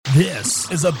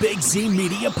This is a Big Z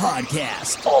Media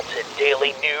podcast.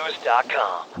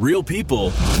 AltonDailyNews.com. Real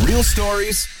people, real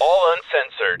stories, All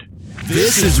uncensored.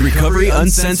 This is Recovery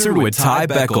Uncensored with Ty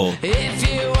Beckel. If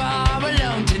you are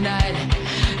alone tonight,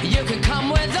 you can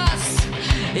come with us.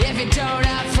 If you don't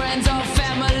have friends or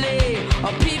family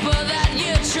or people that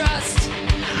you trust,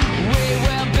 we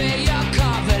will be your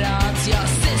confidants, your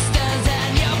sisters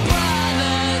and your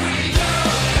brothers. We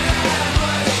don't have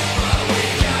much, but we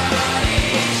got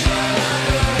each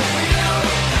other. We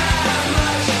don't have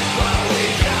much, but we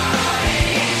got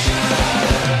each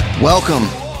other. Welcome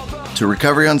to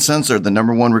Recovery Uncensored, the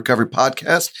 #1 recovery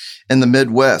podcast in the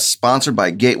Midwest, sponsored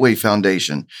by Gateway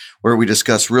Foundation, where we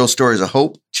discuss real stories of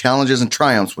hope, challenges, and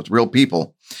triumphs with real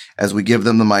people as we give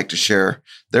them the mic to share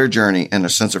their journey in a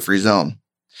censor-free zone.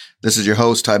 This is your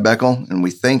host, Ty Beckel, and we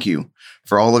thank you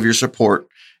for all of your support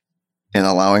in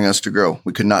allowing us to grow.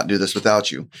 We could not do this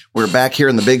without you. We're back here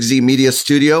in the Big Z Media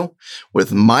studio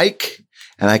with Mike,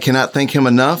 and I cannot thank him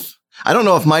enough. I don't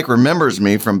know if Mike remembers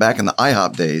me from back in the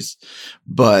IHOP days,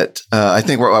 but I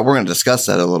think we're going to discuss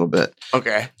that a little bit.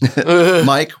 Okay.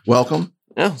 Mike, welcome.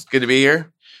 Yeah, it's good to be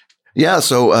here. Yeah.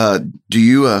 So, do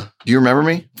you remember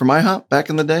me from IHOP back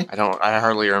in the day? I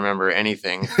hardly remember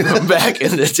anything from back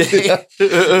in the day.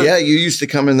 Yeah, you used to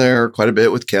come in there quite a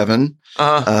bit with Kevin,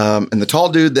 and the tall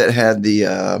dude that had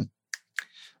the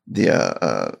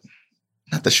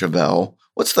not the Chevelle.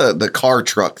 What's the car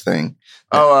truck thing?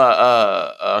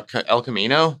 El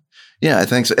Camino. Yeah, I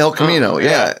think so. El Camino.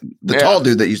 yeah. The tall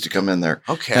dude that used to come in there.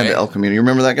 Okay. Had the El Camino. You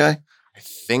remember that guy? I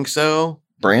think so.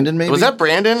 Brandon, maybe? Was that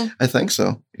Brandon? I think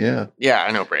so. Yeah. Yeah,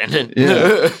 I know Brandon.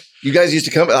 Yeah. You guys used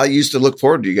to come. I used to look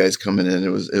forward to you guys coming in. It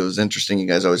was interesting. You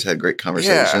guys always had great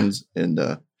conversations. Yeah.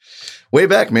 And way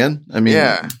back, man. I mean,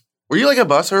 yeah. Were you like a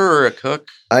busser or a cook?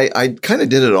 I kind of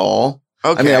did it all.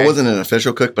 Okay. I mean, I wasn't an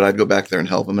official cook, but I'd go back there and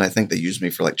help them. And I think they used me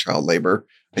for like child labor.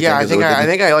 I think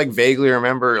I like vaguely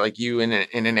remember like you in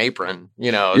an apron.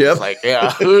 You know. Yep. Like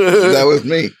yeah. That was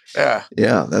me. Yeah.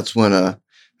 Yeah. That's when I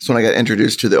got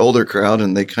introduced to the older crowd,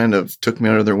 and they kind of took me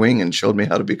under their wing and showed me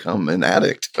how to become an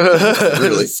addict.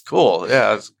 Really, it's cool.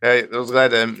 Yeah, I was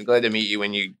glad to meet you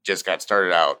when you just got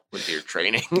started out with your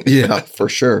training. Yeah, for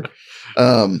sure.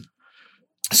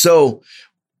 So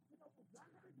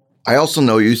I also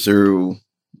know you through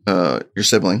your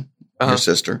sibling, your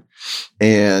sister,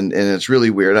 and it's really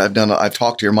weird. I've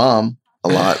talked to your mom a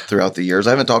lot throughout the years.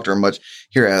 I haven't talked to her much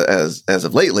here as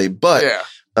of lately, but yeah.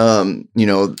 You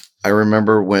know, I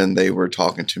remember when they were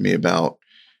talking to me about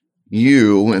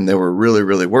you, and they were really,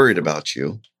 really worried about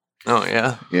you. Oh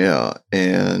yeah, yeah.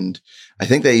 And I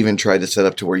think they even tried to set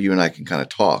up to where you and I can kind of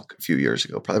talk a few years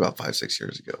ago, probably about 5-6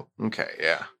 years ago. Okay,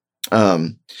 yeah.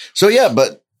 So yeah,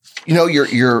 but you know,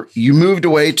 you moved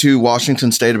away to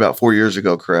Washington State about 4 years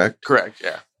ago, correct? Correct.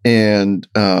 Yeah. And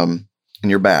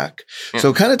you're back. Yeah.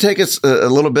 So kind of take us a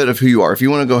little bit of who you are. If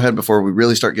you want to go ahead before we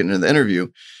really start getting into the interview,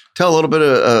 tell a little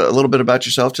bit about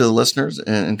yourself to the listeners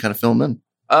and kind of fill them in.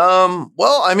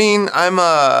 Well, I mean, I'm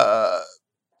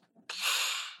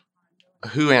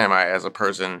who am I as a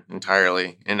person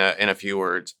entirely in a few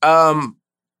words? I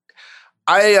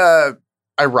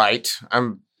write.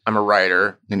 I'm a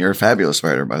writer. And you're a fabulous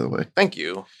writer, by the way. Thank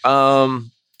you.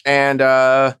 And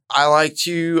I like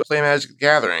to play Magic the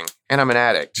Gathering, and I'm an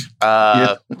addict.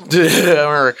 I'm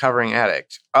a recovering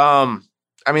addict. I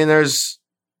mean, there's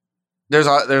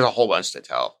a whole bunch to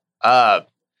tell. I'm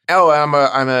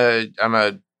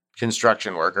a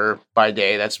construction worker by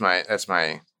day. That's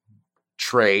my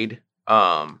trade.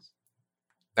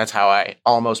 That's how I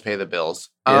almost pay the bills.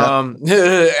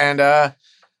 Yeah.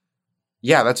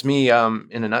 Yeah, that's me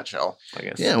in a nutshell, I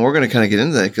guess. Yeah, and we're going to kind of get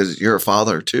into that because you're a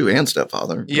father too, and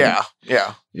stepfather. Right? Yeah.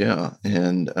 Yeah,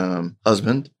 and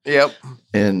husband. Yep.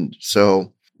 And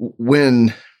so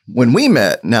when we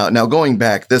met, now going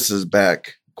back, this is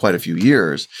back quite a few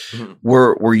years. Mm-hmm.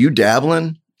 Were you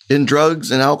dabbling in drugs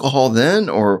and alcohol then,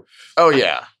 or? Oh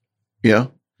yeah. Yeah.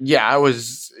 Yeah, I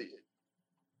was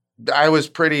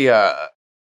pretty. I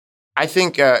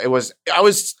think I was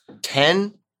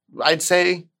 10, I'd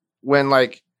say, when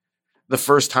like the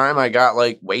first time I got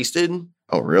like wasted.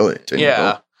 Oh, really?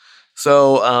 Yeah.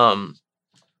 So,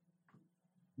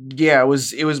 yeah, it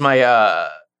was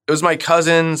my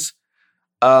cousin's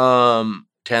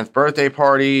 10th birthday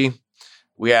party.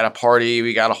 We had a party.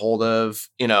 We got a hold of,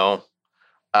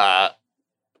 a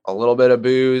little bit of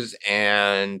booze,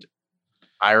 and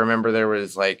I remember there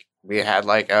was like we had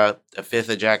like a fifth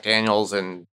of Jack Daniels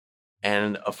and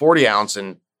a 40 ounce,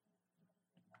 and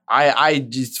I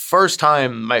just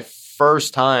my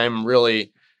first time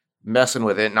really messing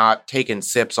with it, not taking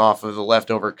sips off of the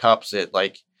leftover cups at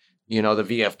like, the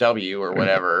VFW or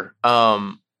whatever.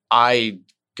 I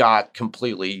got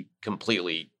completely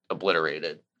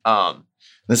obliterated.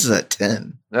 This is at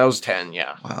 10. That was 10.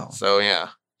 Yeah. Wow. So yeah,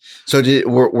 So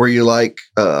were you like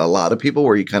a lot of people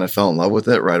where you kind of fell in love with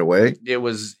it right away? it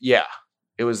was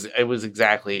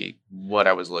exactly what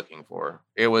I was looking for.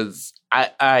 It was,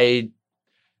 I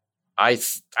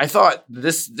thought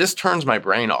this turns my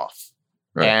brain off,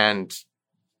 Right. and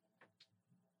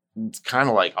it's kind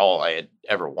of like all I had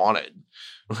ever wanted.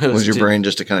 Was your brain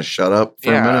just to kind of shut up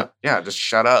for a minute? Yeah, just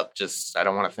shut up. Just, I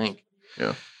don't want to think.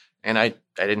 Yeah. And I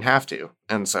didn't have to.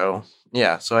 And so,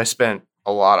 yeah, so I spent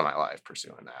a lot of my life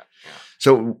pursuing that. Yeah.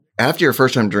 So after your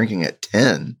first time drinking at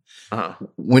 10, Uh-huh.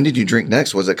 when did you drink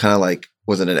next? Was it kind of like,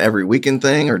 was it an every weekend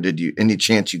thing, or any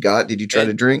chance you got, did you try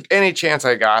to drink? Any chance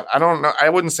I got. I don't know. I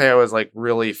wouldn't say I was like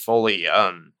really fully,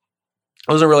 I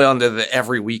wasn't really on the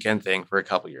every weekend thing for a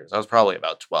couple years. I was probably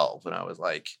about 12 when I was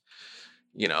like,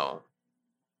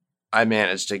 I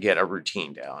managed to get a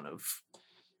routine down of,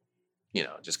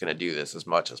 just going to do this as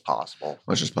much as possible.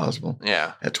 Much as possible.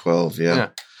 Yeah. At 12, yeah. Yeah.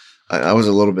 I was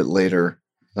a little bit later,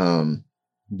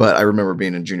 but I remember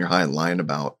being in junior high and lying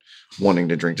about wanting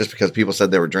to drink just because people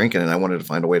said they were drinking and I wanted to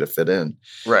find a way to fit in.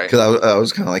 Right. Because I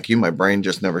was kind of like you. My brain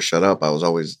just never shut up. I was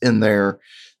always in there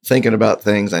thinking about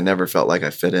things. I never felt like I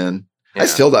fit in. Yeah. I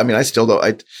still don't.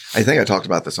 I think I talked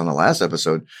about this on the last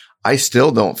episode. I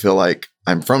still don't feel like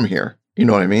I'm from here. You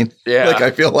know what I mean? Yeah. Like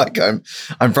I feel like I'm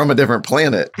from a different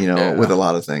planet, with a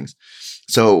lot of things.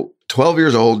 So 12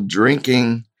 years old,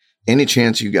 drinking any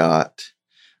chance you got.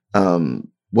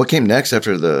 What came next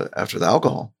after the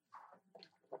alcohol?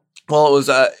 Well,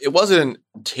 it wasn't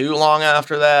too long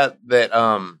after that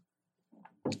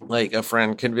like a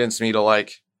friend convinced me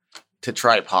to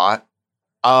try pot.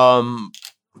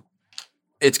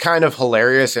 It's kind of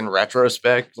hilarious in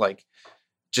retrospect, like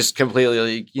just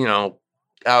completely,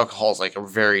 alcohol is like a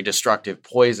very destructive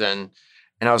poison.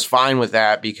 And I was fine with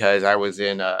that because I was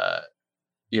in, I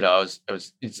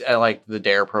like the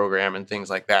DARE program and things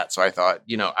like that. So I thought,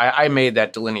 I made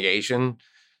that delineation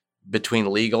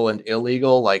between legal and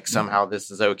illegal, like somehow this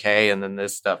is okay. And then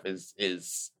this stuff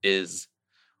is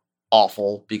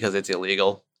awful because it's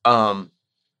illegal.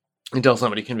 Until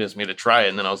somebody convinced me to try it.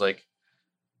 And then I was like,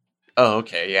 oh,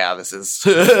 okay. Yeah, this is,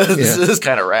 this is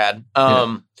kind of rad.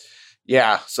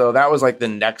 Yeah. So that was like the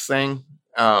next thing.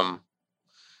 And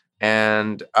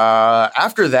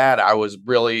after that,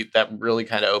 that really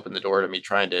kind of opened the door to me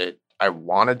I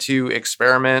wanted to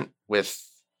experiment with,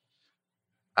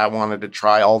 I wanted to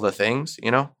try all the things,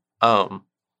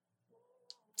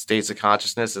 states of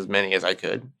consciousness, as many as I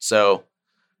could. So,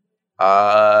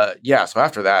 so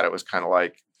after that, it was kind of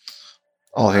like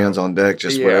all hands on deck,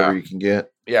 just whatever you can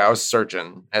get. Yeah. I was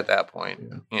searching at that point.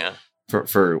 Yeah.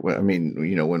 When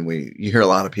you hear a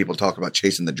lot of people talk about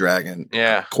chasing the dragon,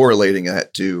 correlating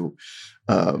that to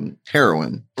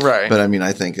heroin, right? But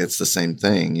I think it's the same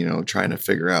thing, trying to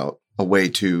figure out a way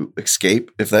to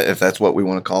escape, if that's what we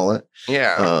want to call it.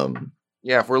 Yeah.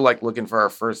 If we're like looking for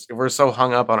if we're so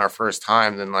hung up on our first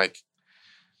time, then like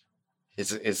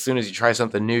as soon as you try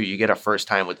something new, you get a first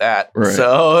time with that. Right.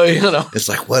 So, it's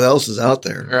like, what else is out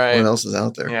there? Right. What else is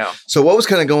out there? Yeah. So what was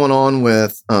kind of going on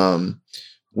with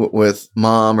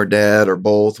mom or dad or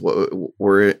both?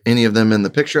 Were any of them in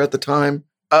the picture at the time?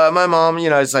 My mom,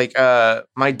 it's like,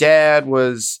 my dad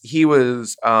he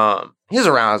was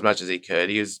around as much as he could.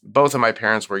 Both of my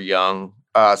parents were young.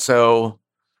 So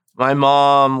my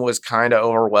mom was kind of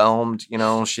overwhelmed.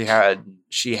 She had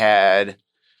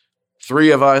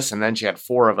 3 of us and then she had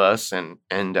 4 of us and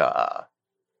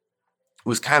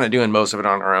was kind of doing most of it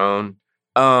on her own.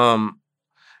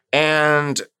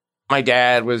 And my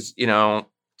dad was,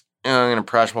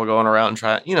 impressionable going around and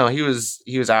trying, he was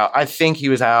out. I think he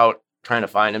was out trying to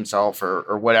find himself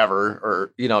or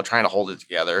whatever, or, trying to hold it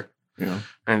together,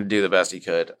 trying to do the best he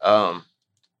could. So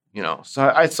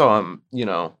I saw him,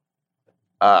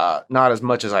 not as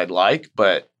much as I'd like,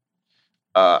 but,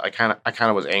 I kind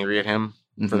of was angry at him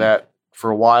for that for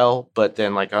a while, but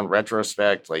then like on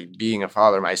retrospect, like being a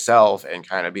father myself and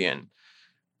kind of being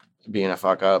a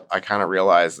fuck up, I kind of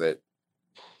realized that,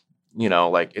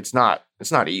 like it's not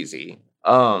easy.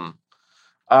 So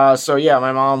yeah,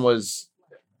 my mom was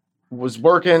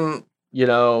working,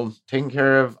 taking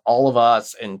care of all of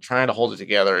us and trying to hold it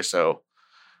together. So,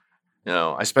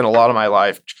 I spent a lot of my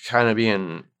life kind of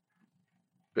being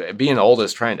the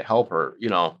oldest, trying to help her,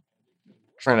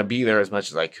 trying to be there as much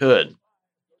as I could,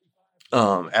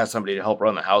 as somebody to help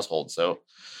run the household. So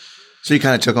you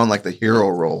kind of took on like the hero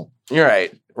role. You're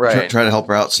right. Try to help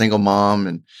her out, single mom.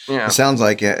 And it sounds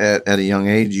like at a young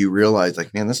age, you realized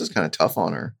like, man, this is kind of tough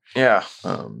on her. Yeah.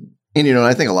 And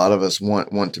I think a lot of us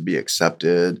want to be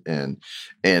accepted, and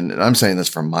I'm saying this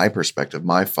from my perspective.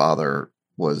 My father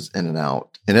was in and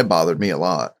out, and it bothered me a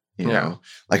lot.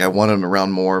 Like I wanted him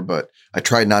around more, but I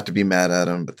tried not to be mad at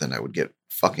him. But then I would get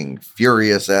fucking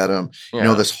furious at him.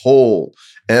 Yeah. This whole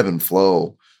ebb and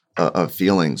flow of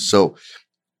feelings. So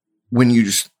when you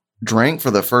just drank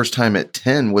for the first time at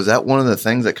 10, was that one of the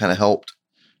things that kind of helped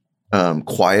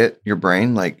quiet your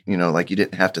brain? Like like you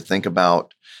didn't have to think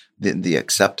about the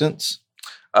acceptance?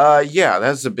 Yeah,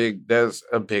 that's a big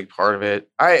part of it.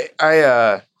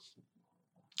 I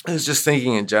was just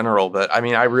thinking in general, but I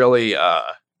mean, I really, I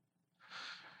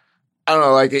don't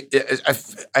know, like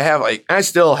I have like, I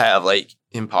still have like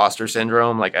imposter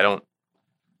syndrome. Like I don't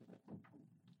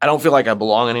feel like I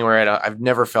belong anywhere. I've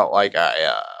never felt like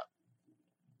I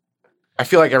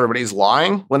feel like everybody's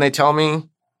lying when they tell me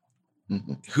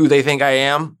who they think I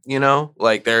am,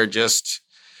 like they're just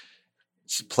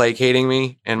placating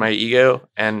me and my ego.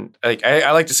 And like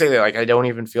I like to say that like I don't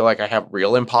even feel like I have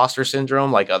real imposter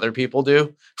syndrome like other people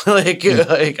do. like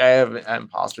I have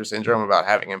imposter syndrome about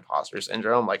having imposter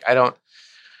syndrome. Like I don't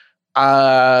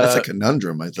that's a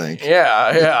conundrum, I think.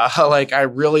 Yeah. Like I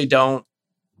really don't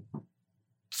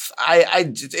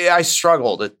I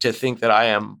struggle to think that I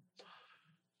am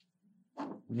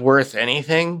worth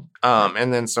anything.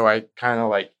 And then so I kind of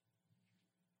like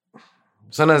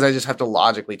sometimes I just have to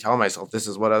logically tell myself this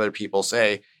is what other people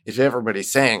say. If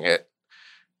everybody's saying it,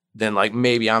 then like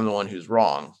maybe I'm the one who's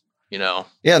wrong, Yeah,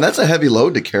 and that's a heavy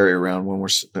load to carry around when we're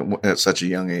at such a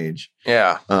young age.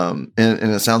 Yeah. And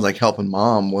it sounds like helping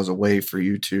mom was a way for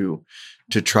you to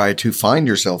try to find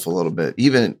yourself a little bit,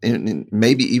 even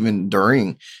maybe even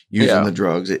during using the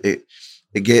drugs. It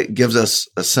gives us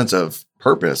a sense of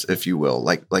purpose, if you will,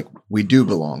 like we do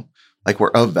belong, like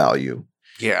we're of value.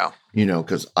 Yeah.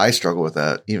 Because I struggle with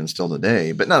that even still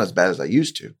today, but not as bad as I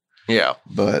used to. Yeah.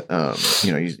 But,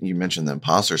 you mentioned the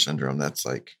imposter syndrome. That's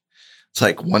like, it's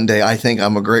like one day I think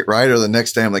I'm a great writer. The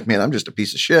next day I'm like, man, I'm just a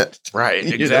piece of shit. Right.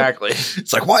 Exactly.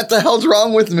 It's like, what the hell's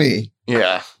wrong with me?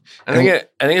 Yeah. I think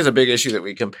it's a big issue that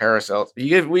we compare ourselves.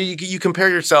 You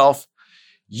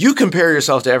compare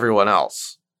yourself to everyone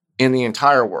else in the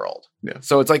entire world. Yeah.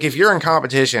 So So it's like if you're in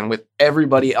competition with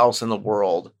everybody else in the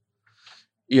world,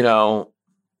 then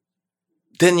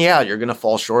you're going to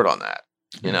fall short on that.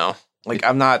 Like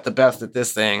I'm not the best at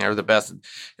this thing or the best, and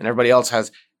everybody else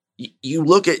has. You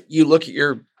look at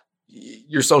your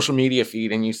social media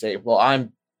feed and you say, well,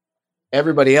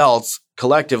 everybody else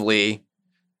collectively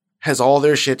has all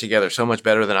their shit together so much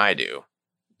better than I do.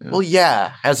 Yeah. Well,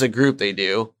 yeah, as a group they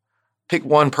do. Pick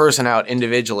one person out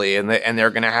individually, and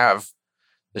they're going to have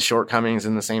the shortcomings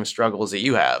and the same struggles that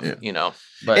you have.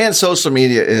 But and social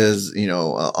media is,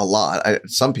 a lot.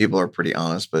 Some people are pretty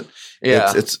honest, but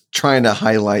it's trying to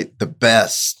highlight the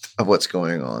best of what's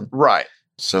going on. right.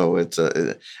 So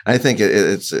I think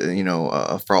it's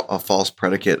a false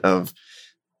predicate of,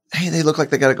 hey, they look like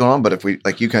they got it going on. But if we,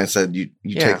 like you kind of said, you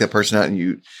take that person out and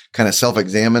you kind of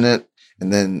self-examine it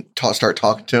and then start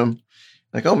talking to them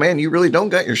like, oh man, you really don't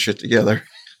got your shit together.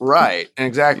 Right.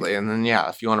 Exactly. And then,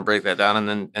 if you want to break that down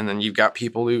and then you've got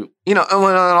people who, and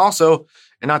also,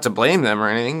 and not to blame them or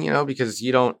anything, because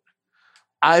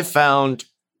I found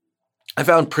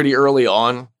pretty early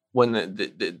on when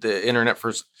the internet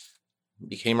first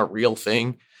became a real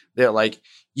thing that like,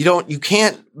 you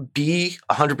can't be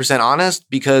 100% honest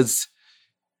because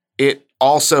it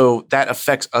also, that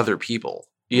affects other people,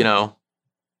 like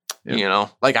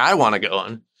I want to go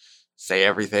and say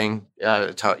everything,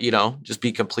 just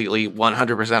be completely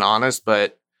 100% honest,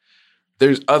 but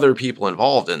there's other people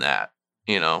involved in that,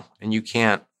 and you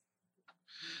can't.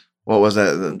 What was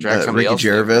that? Ricky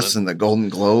Gervais and the Golden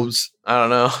Globes? I don't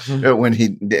know. When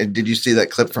did you see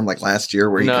that clip from like last year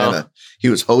where he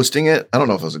was hosting it? I don't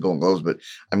know if it was the Golden Globes, but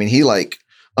I mean, he like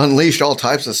unleashed all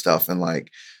types of stuff, and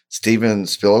like Steven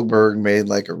Spielberg made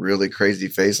like a really crazy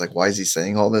face. Like, why is he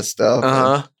saying all this stuff?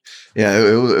 Uh-huh.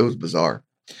 It was bizarre.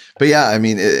 But yeah, I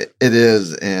mean, it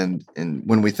is. And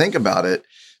when we think about it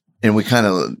and we kind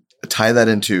of tie that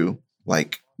into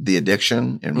like the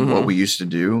addiction and what we used to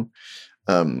do,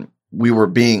 we were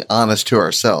being honest to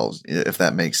ourselves, if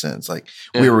that makes sense. Like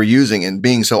we were using and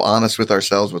being so honest with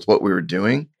ourselves with what we were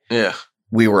doing. Yeah.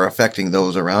 We were affecting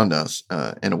those around us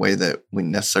in a way that we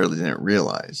necessarily didn't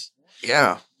realize.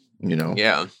 Yeah.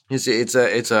 Yeah.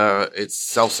 It's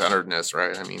self-centeredness,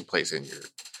 right? I mean, placing your,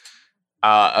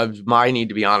 my need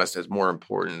to be honest is more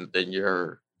important than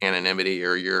your anonymity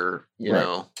or your, you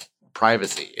know,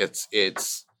 privacy. It's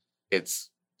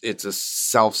a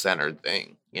self-centered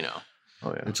thing,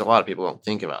 Oh, yeah. Which a lot of people don't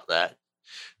think about that.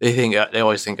 they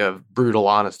always think of brutal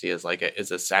honesty as like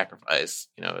it's a sacrifice,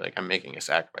 you know, like I'm making a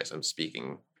sacrifice. I'm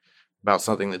speaking about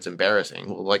something that's embarrassing.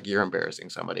 Well, like you're embarrassing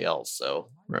somebody else. So,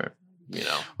 Right. you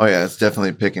know. Oh yeah, it's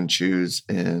definitely pick and choose.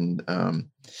 And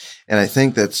I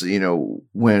think that's, you know,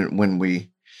 when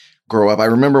we grow up, I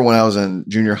remember when I was in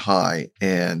junior high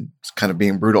and kind of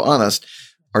being brutal honest,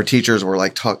 our teachers were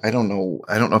like, I don't know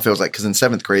if it was like, cause in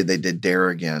 7th grade, they did DARE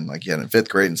again. Like, yeah, in 5th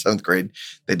grade and 7th grade,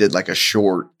 they did like a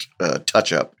short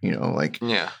touch up, you know, like,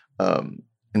 Yeah. and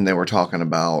they were talking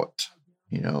about,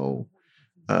 you know,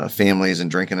 families and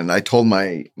drinking. And I told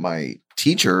my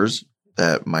teachers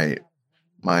that my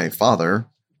father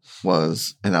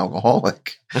was an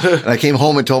alcoholic. And I came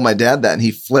home and told my dad that, and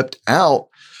he flipped out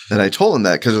that I told him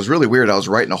that, because it was really weird. I was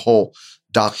writing a whole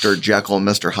Dr. Jekyll and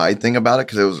Mr. Hyde thing about it,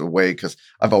 because it was a way, because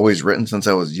I've always written since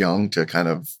I was young to kind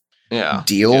of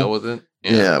deal with it.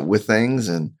 Yeah, with things.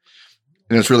 And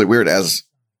it's really weird as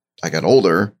I got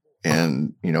older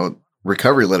and, you know,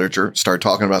 recovery literature started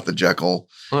talking about the Jekyll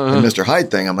and Mr. Hyde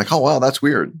thing. I'm like, oh, wow, that's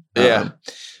weird. Yeah.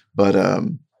 But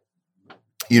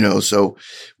you know, so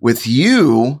with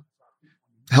you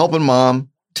helping mom,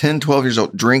 10, 12 years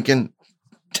old, drinking,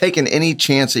 taking any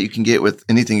chance that you can get with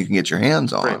anything you can get your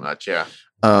hands on. Pretty much, yeah.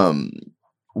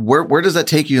 Where does that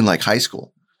take you in like high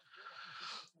school?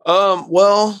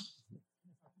 Well,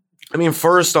 I mean,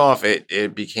 first off,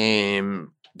 it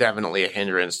became definitely a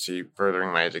hindrance to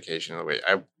furthering my education. The way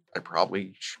I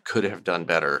probably could have done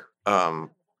better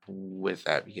with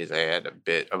that, because I had a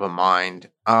bit of a mind.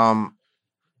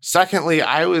 Secondly,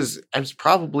 I was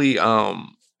probably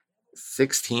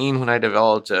 16 when I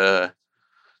developed an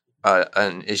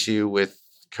issue with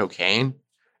cocaine,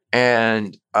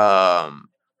 and at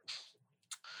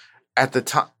the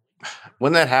time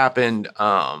when that happened,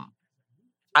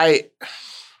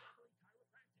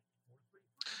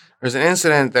 there's an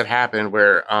incident that happened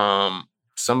where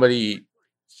somebody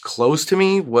close to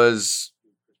me was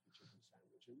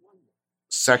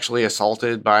sexually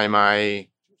assaulted by my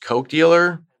coke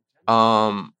dealer,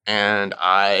 and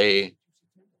I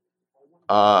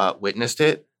witnessed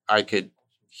it. I could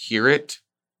hear it,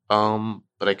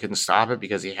 but I couldn't stop it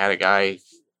because he had a guy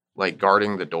like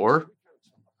guarding the door.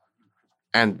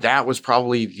 And that was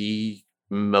probably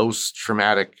one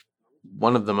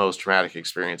of the most traumatic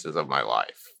experiences of my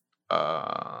life.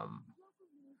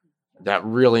 That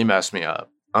really messed me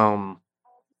up.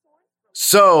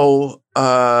 So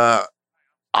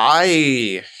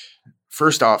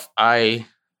first off, I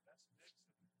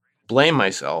blame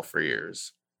myself for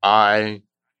years. I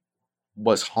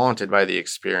was haunted by the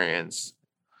experience.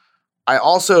 I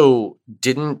also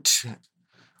didn't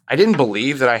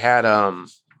believe that I had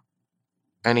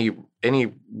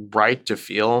any right to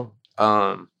feel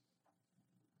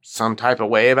some type of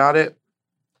way about it,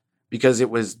 because it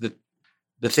was the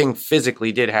thing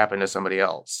physically did happen to somebody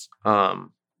else.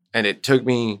 And it took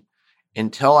me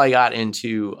until I got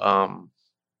into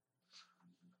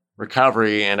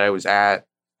recovery, and I was at,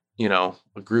 you know,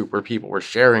 a group where people were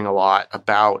sharing a lot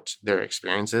about their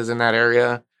experiences in that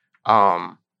area.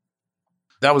 That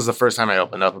was the first time I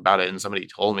opened up about it, and somebody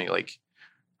told me, like,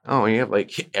 oh, you have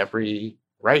like every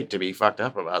right to be fucked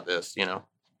up about this, you know?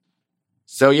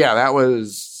 So yeah, that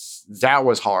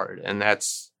was hard. And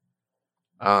that's,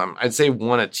 I'd say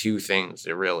one of two things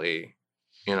that really,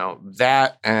 you know,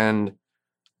 that and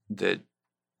the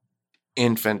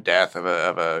infant death of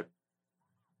a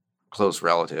close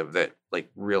relative that like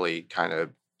really kind of,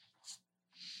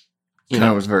 you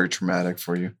know, was very traumatic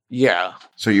for you. Yeah.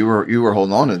 So you were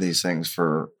holding on to these things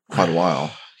for quite a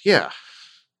while. Yeah.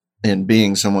 And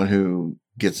being someone who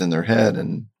gets in their head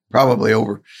and probably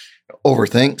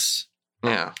overthinks.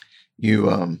 Yeah.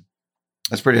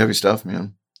 That's pretty heavy stuff,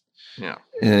 man. Yeah.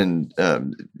 And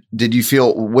did you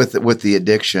feel with the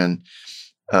addiction,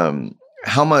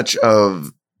 how much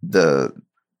of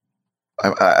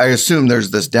I assume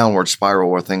there's this downward spiral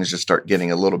where things just start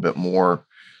getting a little bit more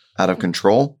out of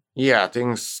control? Yeah,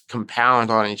 things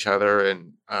compound on each other,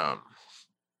 and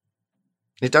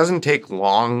it doesn't take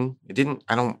long.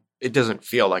 It doesn't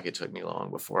feel like it took me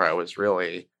long before I was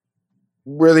really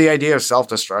where the idea of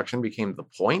self-destruction became the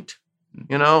point,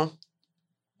 you know?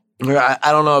 I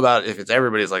don't know about if it's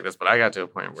everybody's like this, but I got to a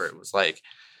point where it was like,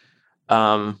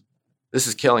 this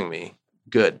is killing me.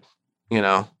 Good. You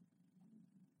know?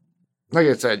 Like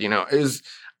I said, you know,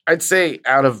 I'd say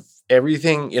out of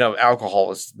everything, you know,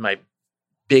 alcohol is my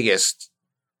biggest,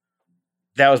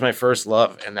 that was my first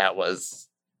love. And that was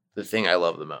the thing I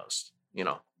love the most, you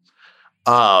know?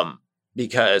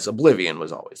 Because oblivion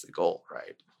was always the goal,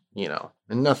 right? You know,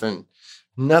 and nothing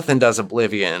does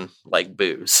oblivion like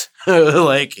booze.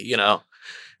 Like, you know,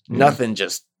 nothing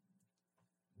just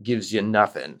gives you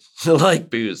nothing like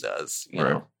booze does, you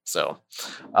Right. know? So,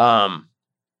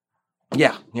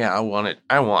 yeah, I want it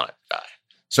to die.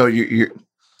 So you're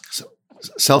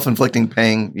self-inflicting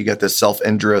pain. You got this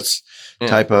self-injurious Yeah.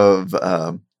 type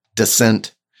of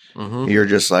dissent. Mhm. You're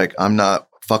just like, I'm not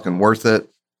fucking worth it.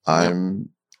 I'm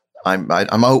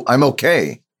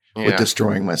okay with Yeah.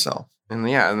 destroying myself. And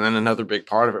then another big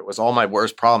part of it was all my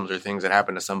worst problems are things that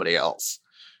happened to somebody else.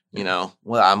 You know,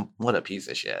 well, what a piece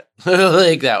of shit.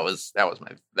 Like that was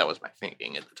my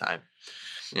thinking at the time.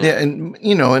 Yeah, and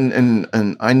you know,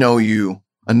 and I know you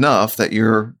enough that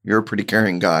you're a pretty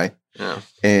caring guy, Yeah.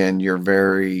 and you're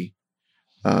very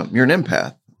you're an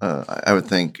empath, I would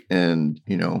think, and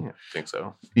you know, I think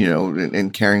so. you know,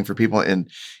 and caring for people, and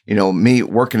you know, me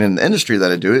working in the industry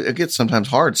that I do, it gets sometimes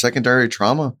hard. Secondary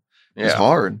trauma is Yeah.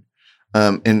 hard,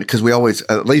 and because we always,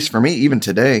 at least for me, even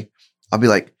today, I'll be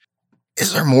like,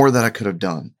 is there more that I could have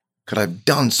done? Could I have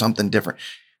done something different?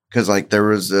 Because like there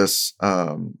was this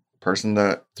person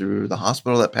that through the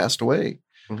hospital that passed away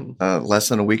Mhm. less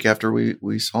than a week after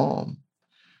we saw him,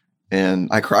 and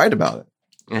I cried about it.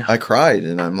 Yeah. I cried,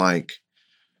 and I'm like,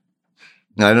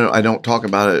 I don't talk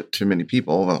about it to many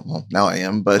people. Well, now I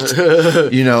am, but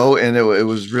you know, and it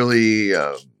was really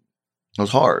it was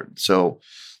hard. So,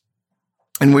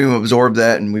 and we absorb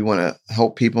that, and we want to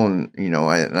help people, and you know,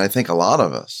 I think a lot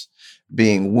of us,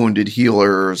 being wounded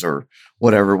healers or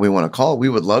whatever we want to call it, we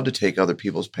would love to take other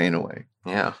people's pain away.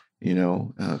 Yeah. You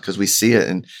know, because we see it,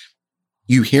 and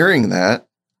you hearing that,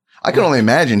 I can only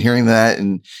imagine hearing that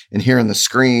and hearing the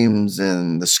screams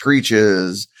and the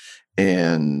screeches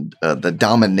and the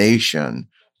domination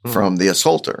Hmm. from the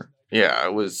assaulter. Yeah,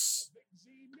 it was.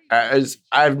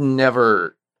 I've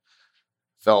never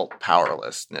felt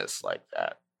powerlessness like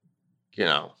that, you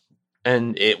know,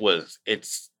 and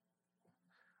it's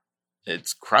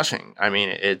crushing. I mean,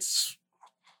 it's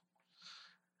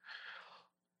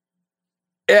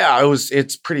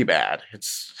it's pretty bad.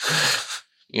 It's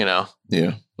you know,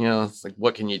 Yeah. it's like,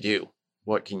 what can you do?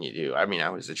 What can you do? I mean, I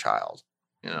was a child,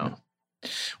 you know.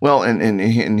 Well,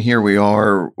 and here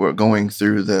we're going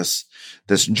through this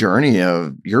journey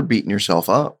of you're beating yourself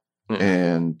up, Mhm.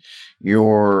 and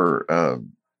you're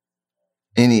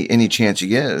any chance you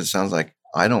get, it sounds like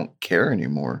I don't care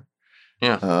anymore.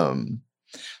 Yeah.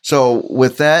 So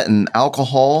with that and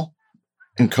alcohol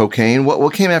and cocaine,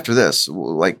 what came after this?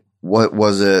 Like, what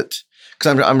was it?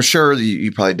 Because I'm sure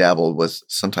you probably dabbled with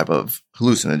some type of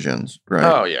hallucinogens, right?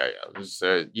 Oh yeah. It was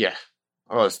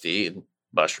LSD and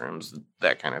mushrooms,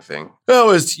 that kind of thing. It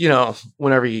was,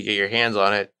 whenever you get your hands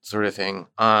on it, sort of thing.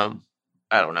 I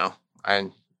don't know. I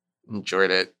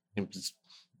enjoyed it. It was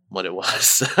what it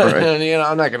was. Right. And,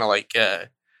 I'm not gonna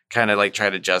kind of try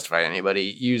to justify anybody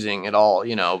using it all,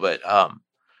 but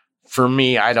for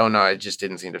me, I don't know. It just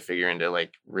didn't seem to figure into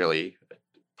really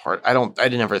part. I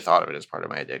never thought of it as part of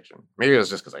my addiction. Maybe it was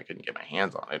just because I couldn't get my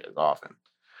hands on it as often.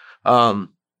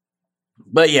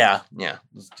 But yeah,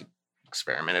 just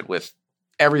experimented with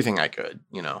everything I could,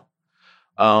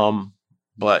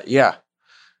 but yeah,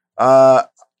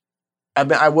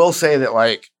 I will say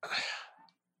that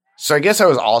so I guess I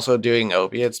was also doing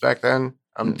opiates back then.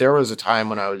 There was a time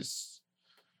when I was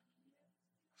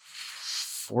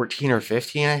 14 or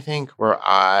 15, I think, where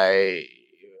I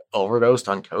overdosed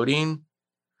on codeine.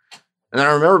 And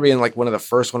I remember being one of the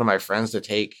first one of my friends to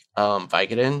take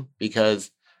Vicodin because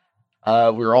we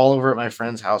were all over at my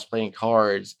friend's house playing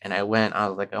cards. And I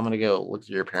was like, I'm going to go look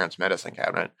through your parents' medicine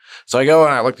cabinet. So I go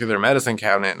and I look through their medicine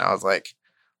cabinet and I was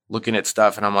looking at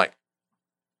stuff. And I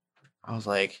was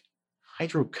like,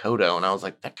 hydrocodone. And I was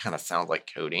like, that kind of sounds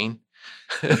like codeine.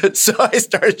 So I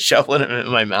started shoveling it in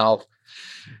my mouth,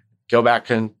 go back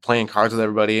and playing cards with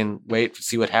everybody and wait to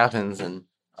see what happens. And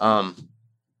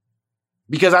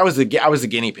because I was the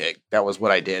guinea pig. That was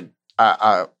what I did.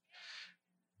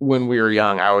 When we were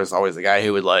young, I was always the guy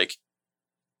who would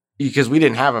because we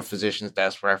didn't have a physician's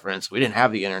desk reference. We didn't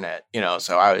have the internet,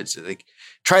 so I would say,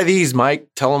 try these, Mike.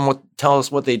 Tell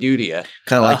us what they do to you.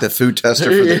 Kind of like the food tester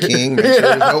for the king. Make sure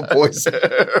there's no poison.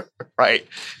 Right.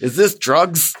 Is this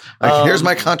drugs? Here's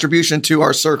my contribution to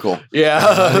our circle.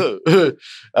 Yeah.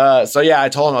 So yeah, I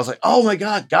told him, I was like, oh my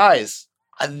God, guys,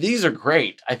 these are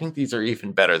great. I think these are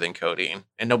even better than codeine.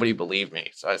 And nobody believed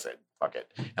me. So I said, fuck it.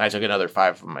 And I took another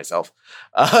 5 from myself.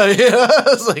 I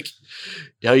was like,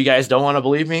 you guys don't want to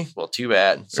believe me? Well, too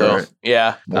bad. So Right.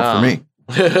 yeah. More for me.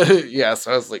 Yeah.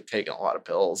 So I was taking a lot of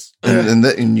pills.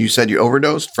 And you said you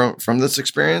overdosed from this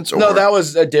experience? Or? No, that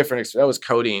was a different experience. That was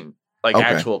codeine. Okay.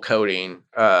 Actual codeine.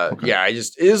 Okay. Yeah, it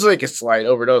was a slight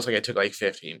overdose. I took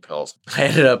 15 pills. I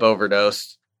ended up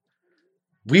overdosed.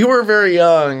 We were very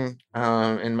young,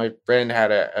 and my friend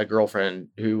had a girlfriend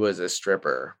who was a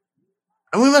stripper.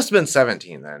 And we must have been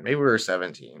 17 then. Maybe we were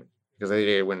 17 because I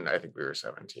dated when I think we were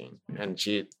 17. And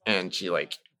she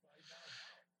like,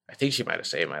 I think she might have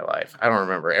saved my life. I don't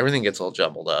remember. Everything gets all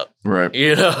jumbled up, Right.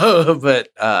 you know. But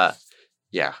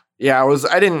yeah.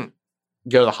 I didn't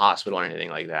go to the hospital or anything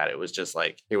like that. It was just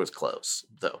like it was close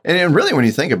though. And really, when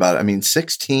you think about it, I mean,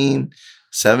 16,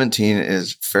 17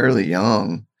 is fairly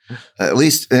young. At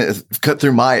least cut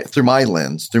through my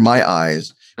lens, through my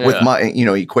eyes, with my,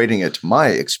 equating it to my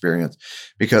experience.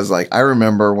 Because like, I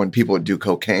remember when people would do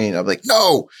cocaine, I'd be like,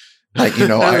 no, like,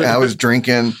 I was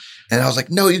drinking and I was like,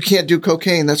 no, you can't do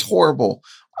cocaine. That's horrible.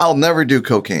 I'll never do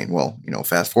cocaine. Well,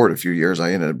 fast forward a few years,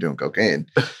 I ended up doing cocaine,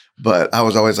 but I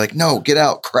was always like, no, get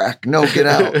out, crack. No, get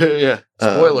out. Yeah.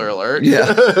 Spoiler alert.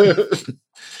 Yeah.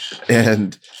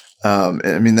 And,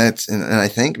 I mean, and I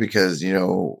think because,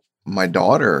 my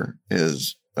daughter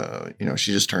is,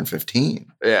 she just turned 15.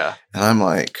 Yeah. And I'm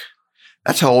like,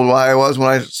 that's how old I was when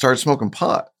I started smoking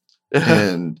pot.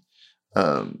 And,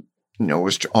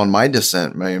 was on my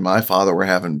descent. My father were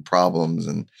having problems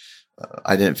and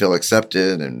I didn't feel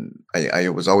accepted. And I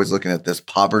was always looking at this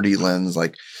poverty lens.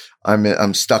 Like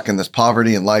I'm stuck in this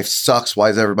poverty and life sucks. Why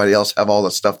does everybody else have all the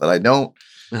stuff that I don't?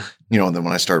 And then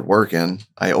when I started working,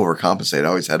 I overcompensated. I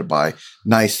always had to buy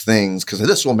nice things because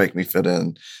this will make me fit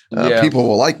in. People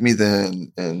will like me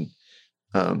then. And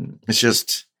it's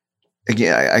just,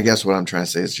 again, I guess what I'm trying to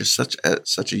say is just at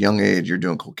such a young age, you're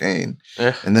doing cocaine.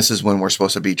 And this is when we're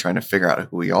supposed to be trying to figure out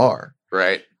who we are.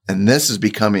 Right. And this is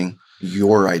becoming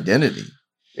your identity.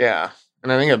 Yeah.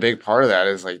 And I think a big part of that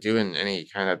is like doing any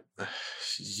kind of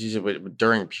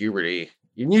during puberty.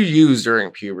 You use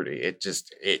during puberty.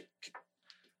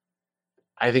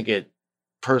 I think it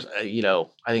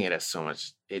has so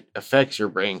much, it affects your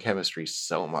brain chemistry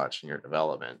so much in your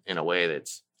development in a way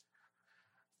that's,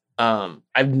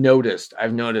 I've noticed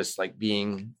like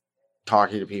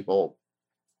talking to people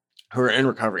who are in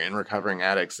recovery and recovering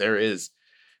addicts.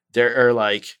 There are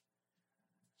like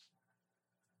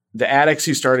the addicts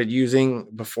who started using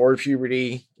before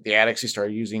puberty, the addicts who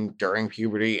started using during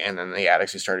puberty, and then the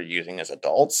addicts who started using as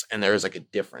adults. And there's like a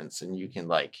difference, and you can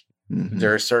like,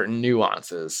 there are certain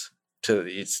nuances to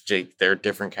it's there are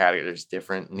different categories,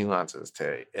 different nuances to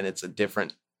it, and it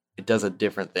does a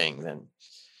different thing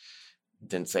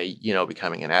than say,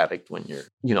 becoming an addict when you're,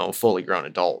 a fully grown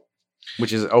adult,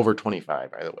 which is over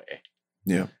 25, by the way.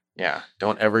 Yeah. Yeah.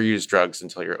 Don't ever use drugs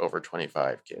until you're over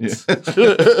 25, kids.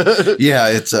 Yeah.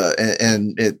 It's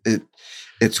and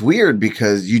it's weird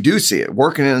because you do see it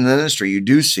working in the industry. You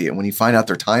do see it when you find out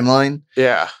their timeline.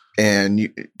 Yeah. And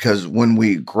because when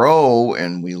we grow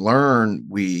and we learn,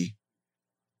 we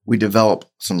develop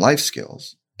some life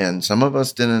skills, and some of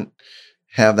us didn't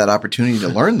have that opportunity to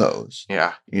learn those.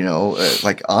 Yeah.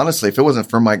 Like honestly, if it wasn't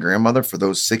for my grandmother for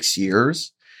those 6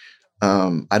 years,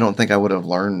 I don't think I would have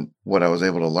learned what I was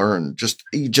able to learn. Just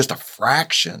a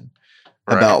fraction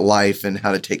about life and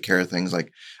how to take care of things.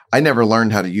 Like I never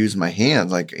learned how to use my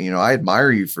hands. Like, I admire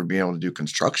you for being able to do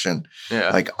construction.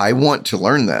 Yeah. Like I want to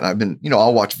learn that. I've been,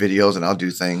 I'll watch videos and I'll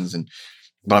do things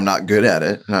but I'm not good at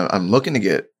it. And I'm looking to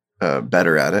get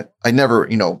better at it. I never,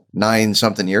 9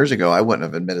 something years ago, I wouldn't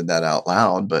have admitted that out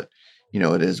loud, but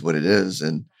it is what it is.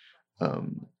 And,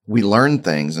 we learn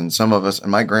things, and some of us,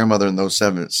 and my grandmother in those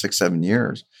 6, 7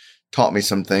 years taught me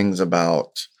some things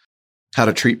about how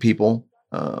to treat people,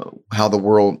 how the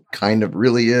world kind of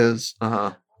really is,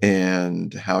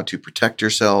 and how to protect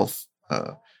yourself,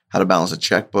 how to balance a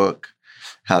checkbook,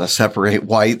 how to separate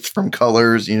whites from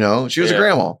colors. She was a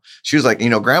grandma. She was like,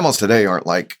 grandmas today aren't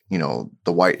like, the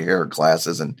white hair,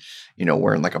 glasses, and,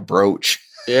 wearing like a brooch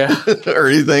or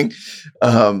anything.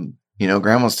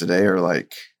 Grandmas today are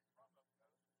like,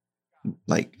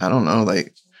 I don't know,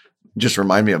 like just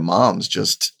remind me of moms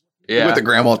just with the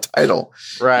grandma title,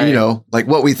 right? Like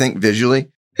what we think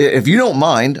visually. If you don't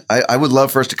mind, I would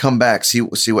love for us to come back, see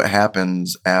what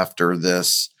happens after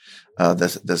this,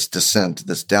 this descent,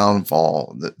 this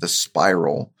downfall, this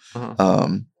spiral,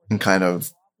 and kind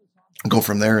of go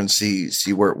from there and see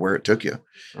where it took you.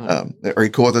 Are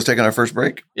you cool with us taking our first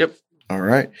break? Yep. All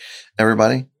right,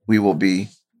 everybody, we will be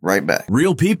right back.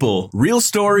 Real people, real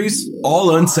stories,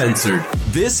 all uncensored.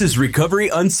 This is Recovery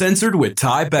Uncensored with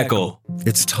Ty Beckel.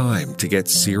 It's time to get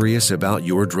serious about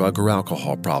your drug or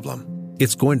alcohol problem.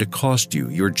 It's going to cost you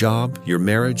your job, your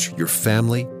marriage, your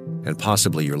family, and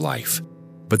possibly your life.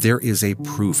 But there is a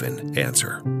proven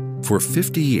answer. For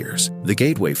 50 years, the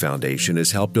Gateway Foundation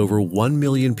has helped over 1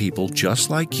 million people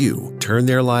just like you turn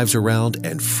their lives around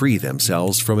and free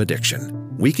themselves from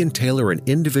addiction. We can tailor an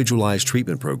individualized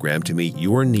treatment program to meet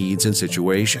your needs and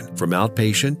situation, from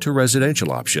outpatient to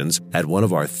residential options at one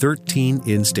of our 13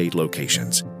 in-state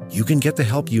locations. You can get the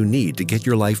help you need to get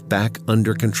your life back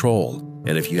under control.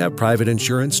 And if you have private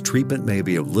insurance, treatment may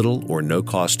be of little or no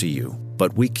cost to you.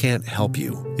 But we can't help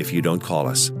you if you don't call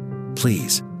us.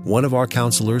 Please, one of our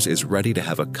counselors is ready to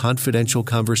have a confidential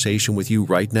conversation with you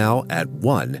right now at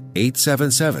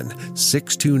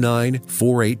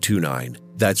 1-877-629-4829.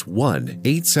 That's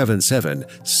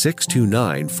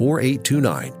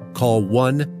 1-877-629-4829. Call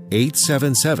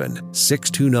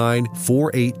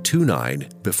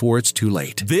 1-877-629-4829 before it's too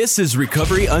late. This is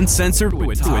Recovery Uncensored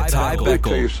with Ty Let me tell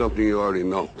you Beckel. something you already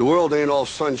know. The world ain't all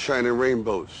sunshine and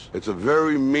rainbows. It's a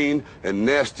very mean and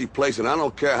nasty place, and I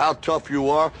don't care how tough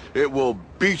you are, it will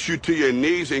beat you to your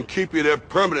knees and keep you there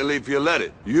permanently if you let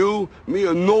it. You, me,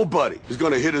 or nobody is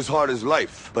gonna hit as hard as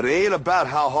life. But it ain't about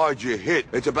how hard you hit.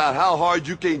 It's about how hard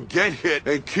you can get hit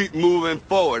and keep moving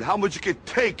forward. How much you can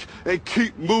take and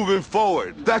keep moving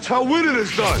forward. That's how winning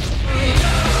is done.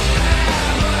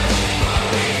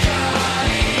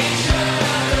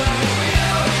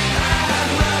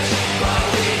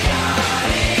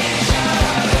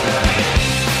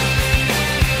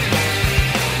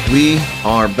 We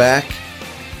are back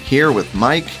here with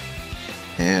Mike,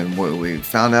 and we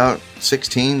found out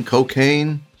 16,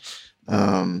 cocaine,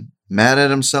 mad at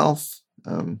himself.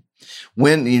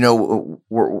 When,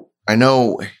 I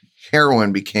know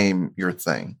heroin became your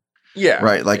thing. Yeah.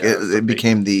 Right. Like Yeah, it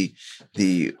became the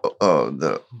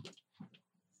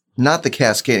not the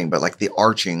cascading, but like the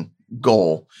arching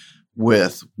goal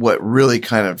with what really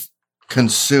kind of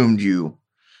consumed you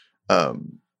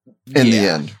in the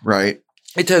end. Right.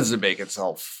 It tends to make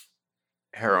itself,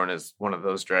 heroin is one of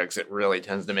those drugs that really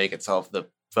tends to make itself the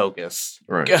focus.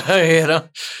 Right. Yeah,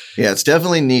 it's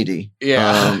definitely needy.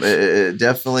 Yeah. It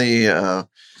definitely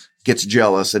gets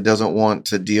jealous. It doesn't want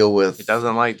to deal with. It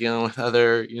doesn't like dealing with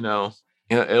other,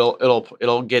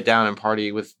 it'll get down and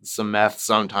party with some meth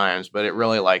sometimes, but it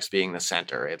really likes being the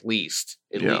center, at least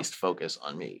focus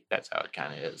on me. That's how it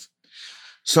kind of is.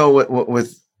 So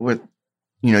with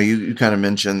you kind of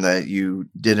mentioned that you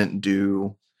didn't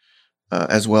do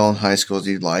as well in high school as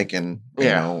you'd like. And,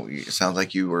 it sounds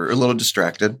like you were a little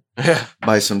distracted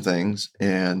by some things.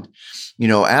 And,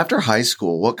 after high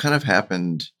school, what kind of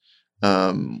happened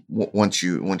once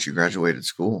you graduated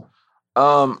school?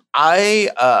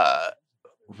 I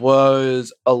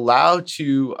was allowed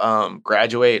to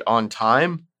graduate on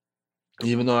time,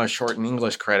 even though I was short in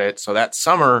English credit. So that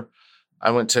summer, I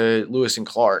went to Lewis and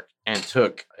Clark and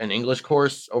took an English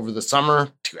course over the summer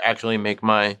to actually make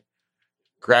my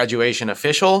graduation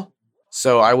official.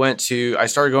 So I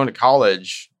started going to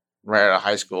college right out of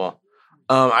high school.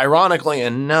 Ironically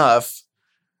enough,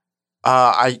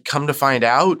 I come to find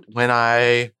out when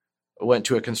I went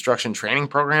to a construction training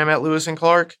program at Lewis and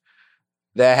Clark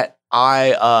that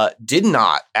I did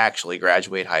not actually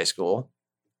graduate high school.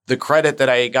 The credit that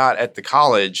I got at the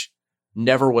college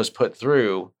never was put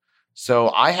through. So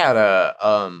I had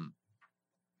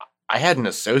an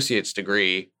associate's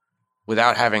degree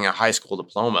without having a high school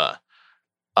diploma,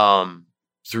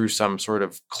 through some sort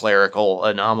of clerical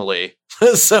anomaly.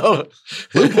 So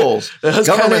loopholes.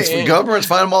 Governments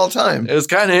find them all the time. It was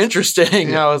kind of interesting.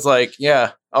 Yeah. I was like,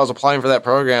 I was applying for that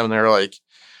program, and they're like,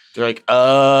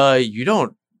 you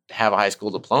don't have a high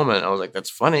school diploma. And I was like, that's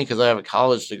funny because I have a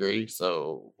college degree.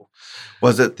 So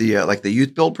was it the like the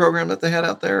youth build program that they had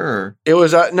out there? Or? It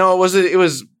was no, it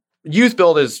was youth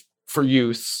build is for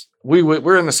youths.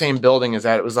 We're in the same building as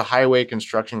that. It was the Highway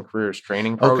Construction Careers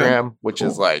Training Program, which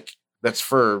is like, that's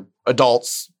for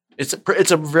adults.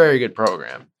 It's a very good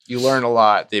program. You learn a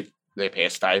lot. They pay a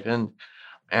stipend,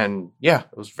 and it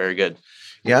was very good.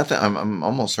 Yeah, I'm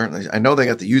almost certain. I know they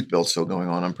got the youth build still going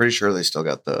on. I'm pretty sure they still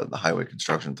got the highway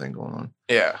construction thing going on.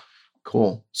 Yeah.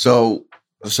 Cool. So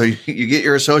you get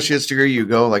your associate's degree. You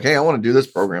go like, hey, I want to do this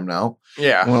program now.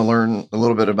 Yeah. I want to learn a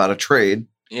little bit about a trade.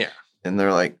 Yeah. And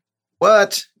they're like,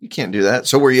 what? You can't do that.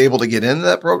 So were you able to get into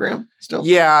that program still?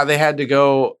 Yeah, they had to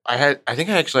go. I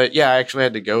actually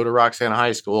had to go to Roxana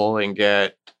High School and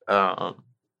get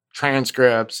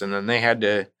transcripts, and then they had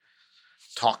to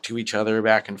talk to each other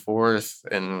back and forth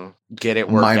and get it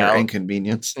worked out. Minor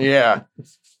inconvenience. Yeah.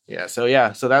 Yeah. So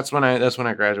that's when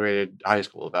I graduated high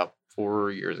school about 4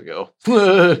 years ago.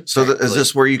 So is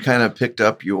this where you kind of picked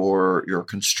up your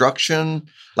construction?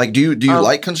 Like, do you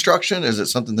like construction? Is it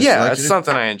something that you like it's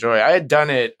something I enjoy. I had done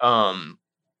it. I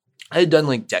had done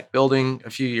like deck building a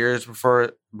few years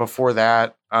before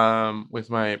that with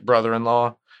my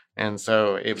brother-in-law. And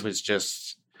so it was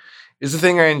a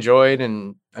thing I enjoyed.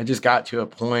 And I just got to a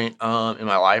point in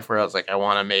my life where I was like, I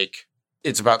want to make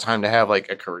it's about time to have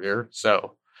like a career.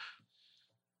 So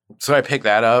I picked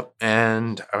that up,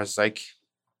 and I was like,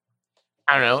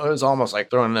 I don't know. It was almost like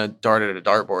throwing a dart at a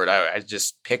dartboard. I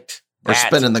just picked Or that.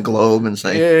 spinning the globe and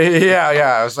saying,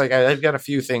 Yeah. I was like, I've got a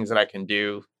few things that I can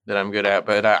do that I'm good at,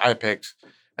 but I picked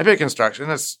construction.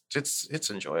 It's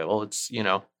enjoyable. It's,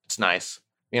 it's nice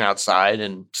being outside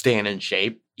and staying in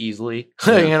shape easily,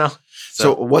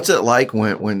 So what's it like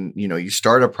when you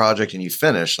start a project and you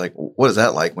finish? Like, what is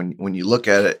that like when you look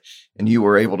at it and you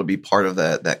were able to be part of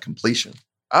that completion?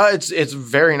 It's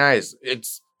very nice.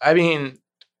 I've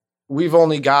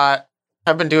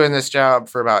been doing this job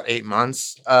for about 8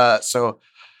 months. So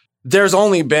there's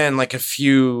only been like a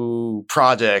few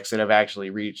projects that have actually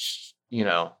reached,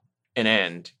 an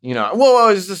end, well,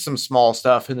 it's just some small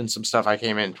stuff and then some stuff I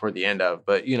came in toward the end of,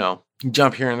 but,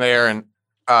 jump here and there. And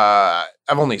I've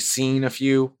only seen a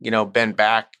few, been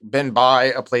by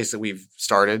a place that we've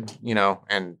started,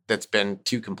 and that's been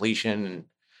to completion. And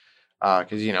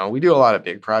because, we do a lot of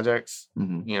big projects,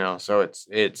 so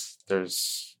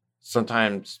there's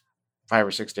sometimes 5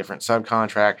 or 6 different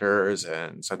subcontractors,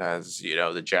 and sometimes,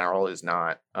 the general is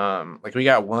not. Like we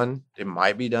got one, it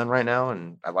might be done right now,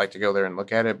 and I'd like to go there and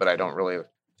look at it, but I don't really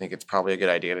think it's probably a good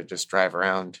idea to just drive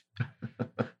around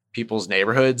people's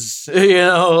neighborhoods,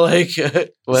 like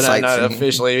when I'm not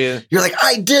officially. You're like,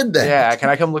 I did that. Yeah, can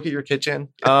I come look at your kitchen?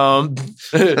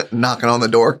 Knocking on the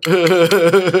door.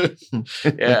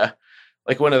 Yeah.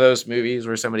 Like one of those movies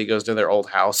where somebody goes to their old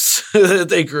house that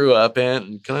they grew up in.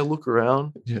 And, can I look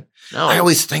around? Yeah. No. I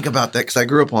always think about that because I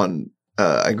grew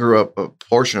up a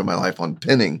portion of my life on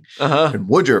Pinning in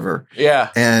Wood River. Yeah.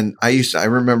 And I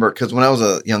remember because when I was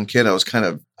a young kid, I was kind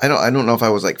of, I don't know if I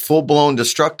was like full blown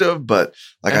destructive, but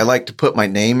like I like to put my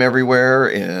name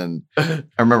everywhere. And I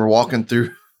remember walking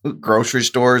through grocery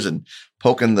stores and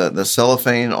poking the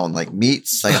cellophane on like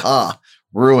meats, saying,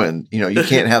 ruined, you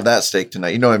can't have that steak tonight.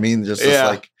 You know what I mean? Just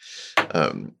like,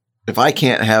 if I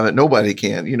can't have it, nobody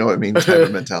can, you know what I mean? Type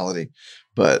of mentality.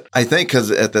 But I think because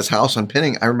at this house on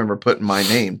Pinning, I remember putting my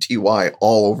name, TY,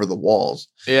 all over the walls.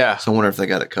 Yeah. So I wonder if they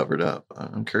got it covered up.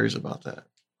 I'm curious about that.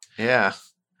 Yeah.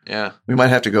 Yeah. We might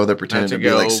have to go there pretending to be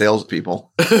like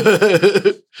salespeople.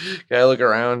 Can I look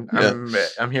around? Yeah.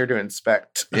 I'm here to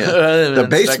inspect. Yeah. The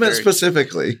basement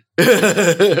specifically.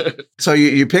 So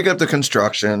you pick up the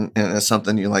construction, and it's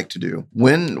something you like to do.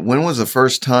 When was the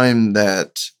first time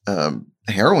that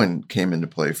heroin came into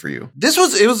play for you?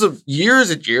 It was years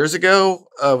and years ago.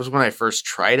 Was when I first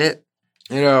tried it.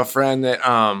 A friend that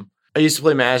I used to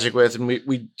play Magic with,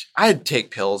 and I'd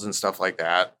take pills and stuff like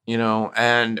that,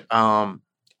 and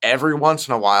every once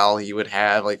in a while he would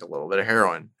have like a little bit of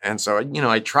heroin. And so,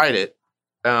 I tried it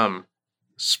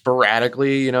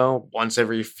sporadically, once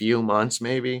every few months,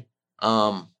 maybe.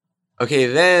 Okay.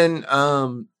 Then,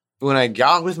 when I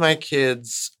got with my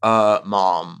kid's,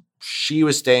 mom, she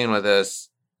was staying with us.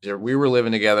 We were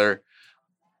living together.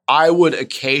 I would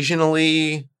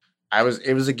occasionally, I was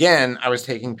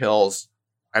taking pills.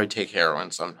 I would take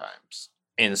heroin sometimes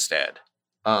instead.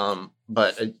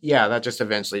 But that just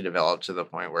eventually developed to the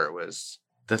point where it was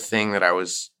the thing that I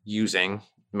was using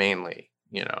mainly,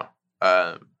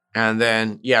 and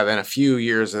then a few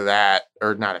years of that,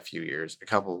 or not a few years,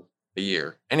 a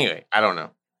year. Anyway, I don't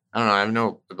know. I have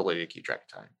no ability to keep track of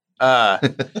time.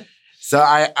 So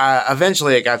I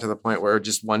eventually it got to the point where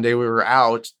just one day we were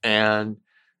out, and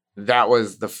that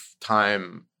was the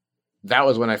time. That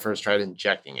was when I first tried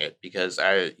injecting it because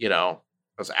I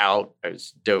was out, I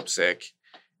was dope sick.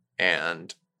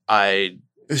 And I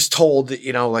was told that,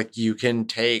 like you can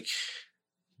take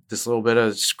this little bit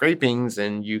of scrapings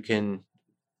and you can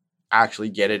actually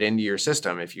get it into your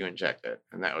system if you inject it.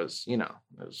 And that was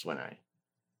when I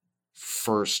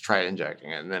first tried injecting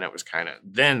it. And then it was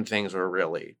then things were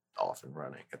really off and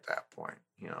running at that point,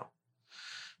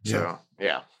 So,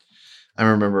 yeah. I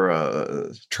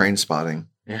remember train spotting.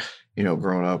 Yeah.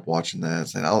 Growing up watching that,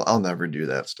 saying, I'll never do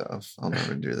that stuff. I'll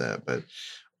never do that. But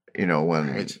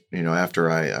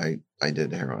after I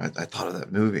did heroin, I thought of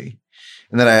that movie.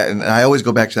 And then I always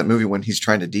go back to that movie when he's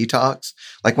trying to detox.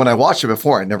 Like when I watched it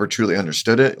before, I never truly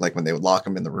understood it. Like when they would lock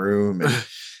him in the room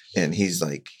and he's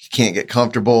like, he can't get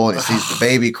comfortable and he sees the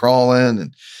baby crawling.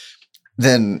 And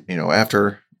then,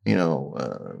 after,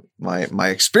 my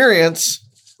experience,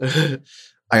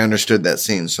 I understood that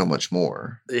scene so much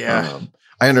more. Yeah.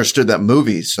 I understood that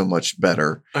movie so much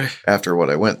better after what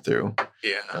I went through.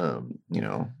 Yeah.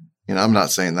 I'm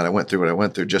not saying that I went through what I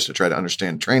went through just to try to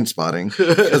understand train spotting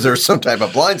because there's some type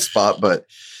of blind spot, but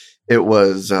it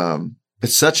was,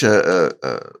 it's such a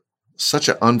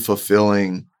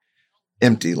unfulfilling,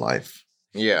 empty life.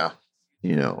 Yeah.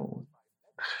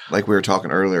 Like we were talking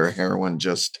earlier, heroin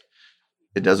just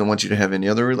It doesn't want you to have any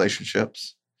other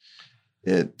relationships.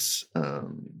 It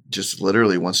just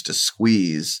literally wants to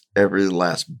squeeze every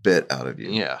last bit out of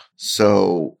you. Yeah.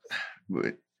 So,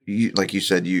 like you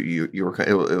said, you were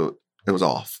it was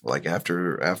off. Like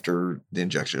after the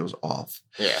injection, it was off.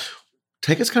 Yeah.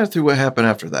 Take us kind of through what happened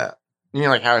after that. You mean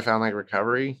like how I found like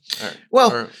recovery?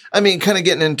 I mean, kind of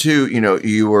getting into,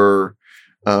 you were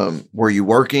you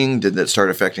working? Did that start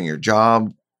affecting your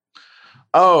job?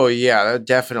 Oh yeah, that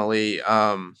definitely.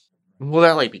 Well,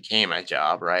 that like became my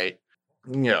job, right?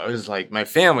 It was like my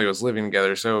family was living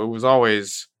together, so it was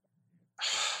always,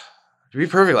 to be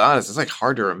perfectly honest, it's like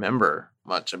hard to remember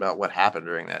much about what happened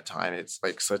during that time. It's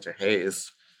like such a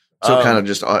haze. So kind of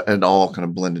just it all kind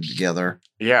of blended together.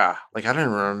 Yeah, like I don't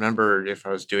even remember if I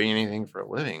was doing anything for a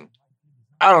living.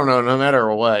 I don't know. No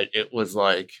matter what, it was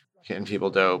like getting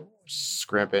people dope,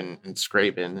 scrimping and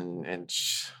scraping, and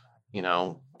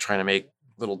trying to make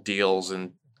little deals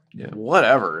and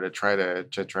whatever to try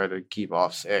to keep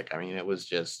off sick. I mean, it was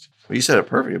just. Well, you said it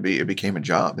perfectly. It became a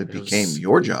job. It became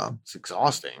your job. It's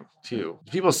exhausting too.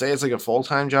 People say it's like a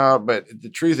full-time job, but the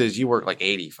truth is, you work like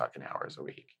 80 fucking hours a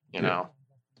week. You know.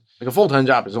 Like a full-time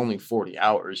job is only 40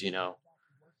 hours,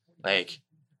 like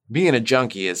being a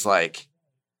junkie is like,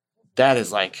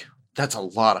 that's a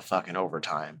lot of fucking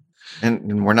overtime.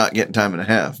 And we're not getting time and a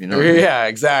half, Yeah,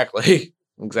 exactly.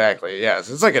 Exactly.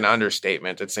 Yes. It's like an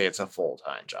understatement to say it's a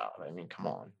full-time job. I mean, come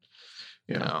on.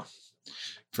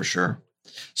 For sure.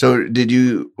 So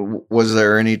was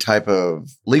there any type of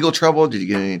legal trouble? Did you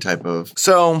get any type of?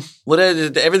 So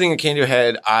everything that came to a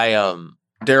head,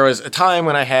 there was a time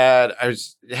when I had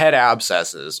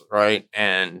abscesses, right?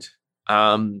 And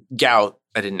gout.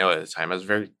 I didn't know at the time. I was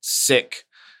very sick,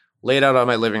 laid out on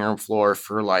my living room floor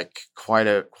for like quite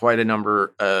a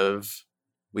number of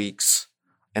weeks.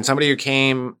 And somebody who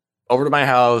came over to my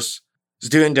house was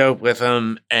doing dope with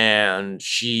him, and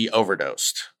she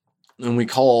overdosed. And we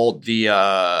called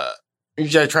I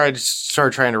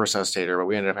started trying to resuscitate her, but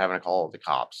we ended up having to call the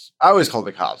cops. I always call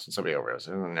the cops when somebody overdosed.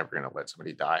 I'm never going to let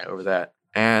somebody die over that.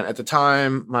 And at the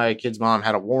time, my kid's mom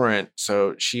had a warrant,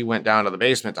 so she went down to the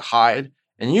basement to hide.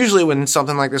 And usually when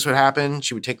something like this would happen,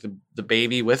 she would take the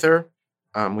baby with her.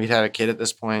 We'd had a kid at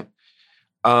this point.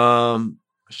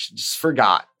 She just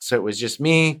forgot. So it was just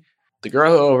me, the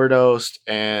girl who overdosed,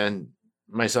 and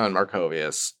my son,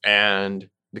 Markovius. And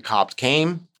the cops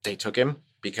came. They took him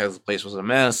because the place was a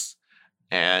mess.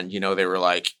 And, they were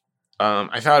like,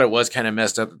 I thought it was kind of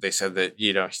messed up that they said that,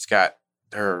 he's got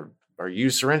or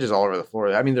used syringes all over the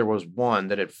floor. I mean, there was one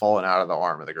that had fallen out of the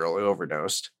arm of the girl who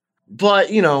overdosed. But,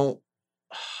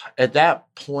 at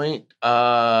that point,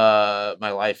 my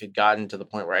life had gotten to the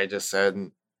point where I just said,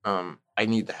 I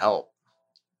need the help.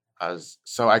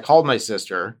 So I called my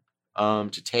sister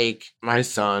to take my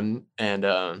son, and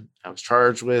I was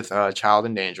charged with child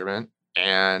endangerment.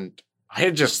 And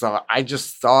I just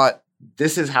thought,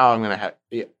 this is how I'm going to have.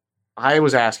 I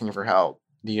was asking for help.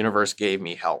 The universe gave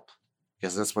me help.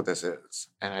 Because that's what this is.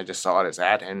 And I just saw it as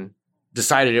that and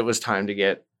decided it was time to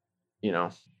get,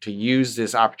 to use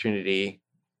this opportunity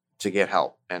to get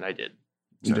help. And I did.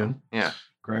 You did? Yeah.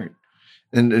 Great.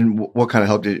 And what kind of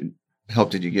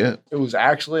help did you get? It was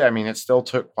actually, it still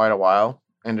took quite a while.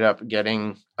 Ended up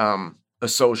getting a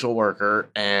social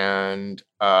worker and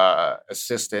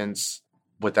assistance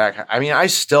with that. I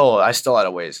still had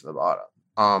a ways to the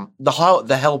bottom.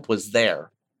 The help was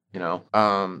there.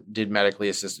 Did medically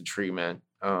assisted treatment,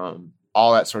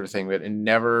 all that sort of thing, but it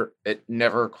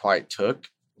never quite took.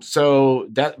 So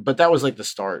that was like the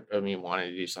start of me wanting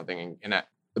to do something. And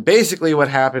basically what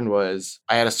happened was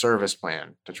I had a service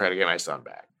plan to try to get my son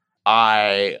back.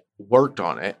 I worked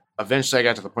on it. Eventually I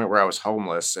got to the point where I was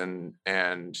homeless and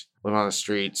living on the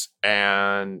streets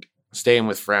and staying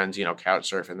with friends,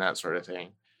 couch surfing, that sort of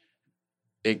thing.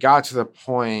 It got to the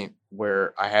point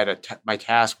where I had my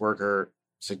task worker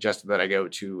suggested that I go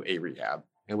to a rehab.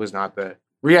 It was not the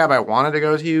rehab I wanted to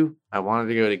go to. I wanted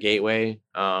to go to Gateway,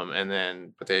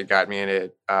 but they got me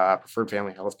into Preferred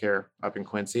Family Healthcare up in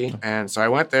Quincy, and so I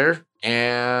went there,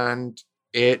 and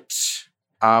it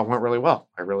went really well.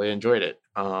 I really enjoyed it.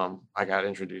 I got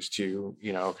introduced to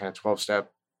kind of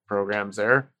 12-step programs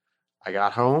there. I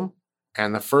got home,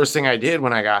 and the first thing I did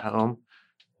when I got home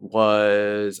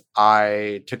was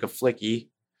I took a flicky.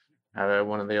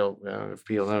 One of the if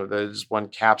people know, there's one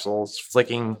capsule,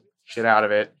 flicking shit out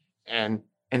of it and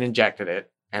injected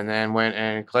it, and then went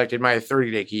and collected my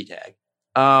 30-day key tag.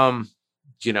 On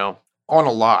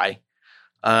a lie,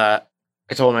 I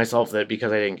told myself that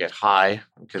because I didn't get high,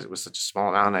 because it was such a small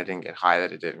amount, I didn't get high,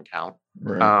 that it didn't count.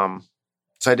 Right.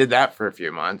 So I did that for a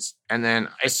few months, and then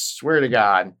I swear to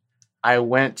God, I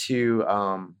went to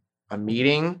a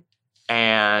meeting,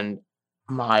 and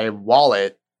my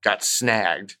wallet got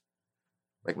snagged.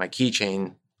 Like my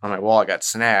keychain on my wallet got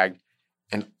snagged,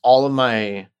 and all of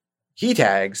my key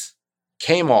tags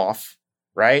came off,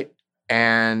 right?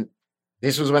 And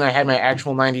this was when I had my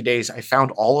actual 90 days. I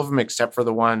found all of them except for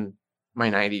the one, my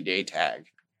 90-day tag.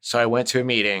 So I went to a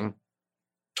meeting,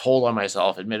 told on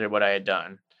myself, admitted what I had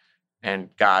done, and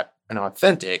got an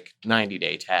authentic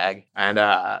 90-day tag. And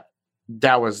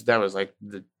that was like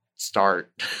the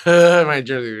start. My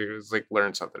journey was like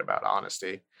learn something about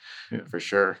honesty. Yeah, for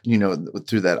sure. You know,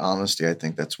 through that honesty, I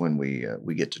think that's when we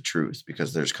get to truth,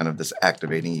 because there's kind of this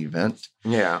activating event.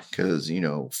 Yeah. Because, you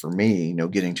know, for me, you know,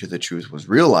 getting to the truth was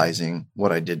realizing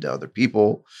what I did to other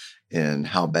people and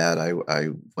how bad I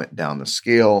went down the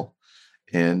scale.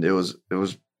 And it was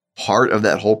part of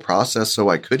that whole process so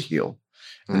I could heal.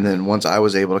 Mm-hmm. And then once I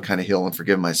was able to kind of heal and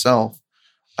forgive myself,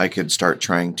 I could start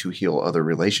trying to heal other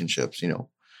relationships, you know,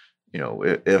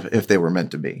 if they were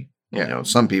meant to be. Yeah. You know,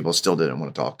 some people still didn't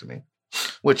want to talk to me,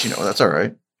 which, you know, that's all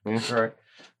right. That's all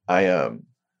right.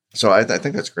 So I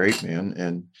think that's great, man.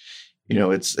 And, you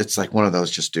know, it's like one of those,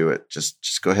 just do it.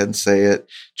 Just go ahead and say it.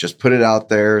 Just put it out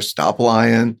there. Stop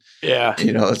lying. Yeah.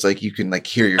 You know, it's like you can like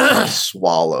hear your tongue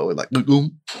swallow and like,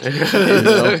 boom. You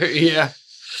know? Yeah.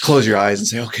 Close your eyes and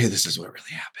say, okay, this is what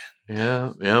really happened.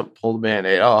 Yeah. Yep. Pull the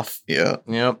Band-Aid off. Yeah.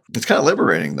 Yep. It's kind of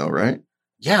liberating though, right?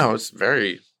 Yeah. It's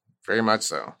very, very much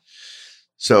so.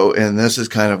 So, and this is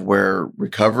kind of where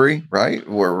recovery, right?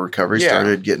 Where recovery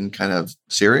started getting kind of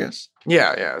serious.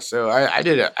 Yeah. Yeah. So I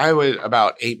did it. I was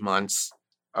about 8 months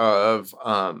of,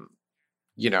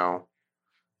 you know,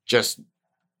 just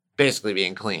basically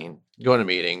being clean, going to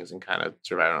meetings and kind of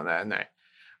surviving on that. And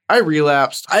I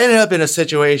relapsed. I ended up in a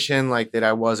situation like that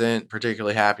I wasn't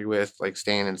particularly happy with, like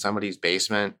staying in somebody's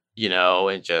basement, you know,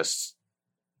 and just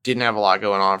didn't have a lot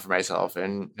going on for myself.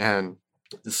 And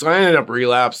so I ended up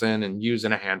relapsing and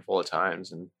using a handful of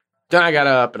times. And then I got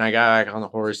up and I got back on the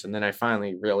horse. And then I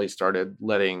finally really started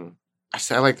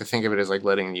I like to think of it as like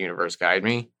letting the universe guide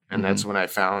me. And that's when I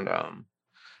found,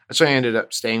 that's when I ended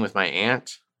up staying with my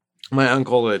aunt. My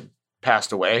uncle had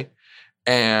passed away.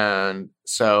 And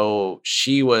so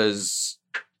she was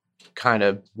kind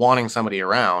of wanting somebody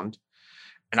around.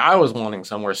 And I was wanting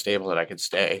somewhere stable that I could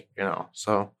stay, you know.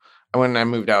 So I went and I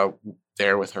moved out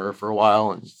there with her for a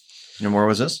while. And where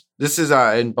was this? This is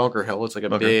in Bunker Hill. It's like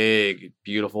a big,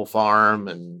 beautiful farm,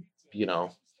 and you know,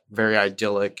 very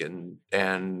idyllic, and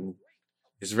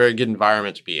it's a very good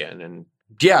environment to be in. And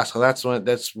yeah, so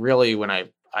that's really when I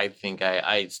think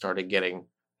I started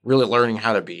really learning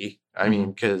how to be. I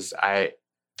mean, because I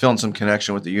feeling some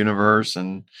connection with the universe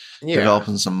and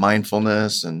developing some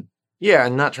mindfulness and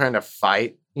not trying to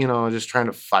fight. You know, just trying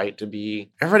to fight to be.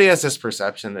 Everybody has this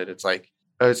perception that it's like.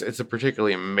 It's a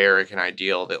particularly American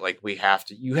ideal that like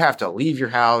you have to leave your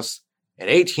house at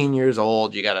 18 years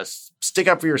old. You got to stick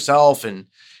up for yourself and,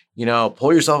 you know,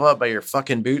 pull yourself up by your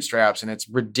fucking bootstraps. And it's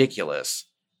ridiculous.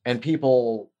 And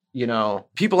people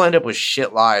end up with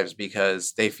shit lives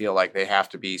because they feel like they have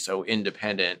to be so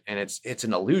independent. And it's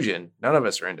an illusion. None of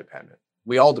us are independent.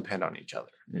 We all depend on each other.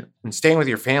 Yeah. And staying with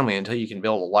your family until you can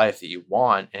build a life that you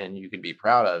want and you can be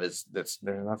proud of there's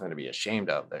nothing to be ashamed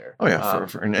of there. Oh yeah,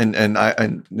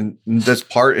 and this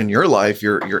part in your life,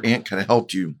 your aunt kind of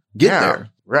helped you get there,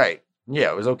 right?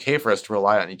 Yeah, it was okay for us to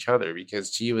rely on each other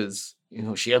because she was, you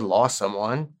know, she had lost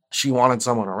someone, she wanted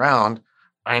someone around.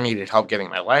 I needed help getting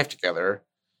my life together.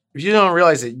 If you don't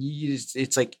realize it,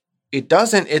 it's like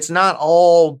it's not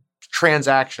all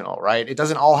transactional, right? It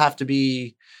doesn't all have to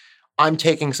be. I'm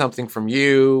taking something from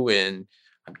you and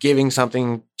I'm giving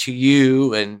something to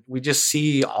you. And we just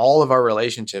see all of our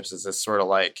relationships as this sort of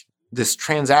like this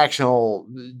transactional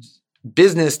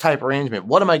business type arrangement.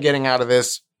 What am I getting out of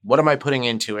this? What am I putting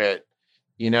into it?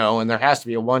 You know, and there has to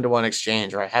be a one-to-one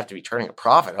exchange, or I have to be turning a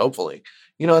profit, hopefully.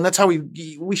 You know, and that's how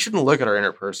we shouldn't look at our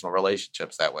interpersonal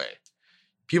relationships that way.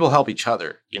 People help each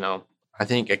other, you know. I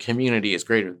think a community is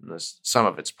greater than the sum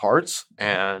of its parts,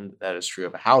 and that is true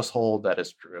of a household. That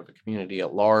is true of a community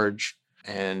at large.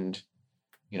 And,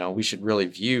 you know, we should really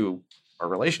view our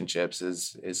relationships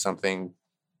as something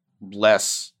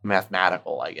less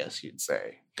mathematical, I guess you'd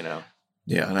say, you know?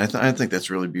 Yeah. And I think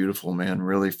that's really beautiful, man.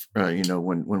 Really, you know,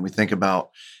 when we think about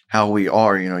how we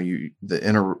are, you know, the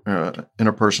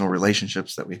interpersonal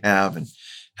relationships that we have and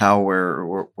how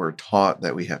we're taught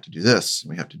that we have to do this,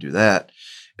 we have to do that.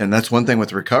 And that's one thing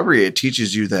with recovery. It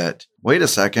teaches you that, wait a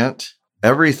second,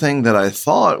 everything that I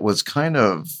thought was kind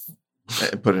of,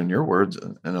 put in your words,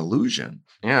 an illusion.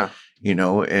 Yeah. You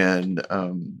know, and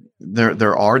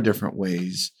there are different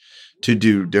ways to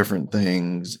do different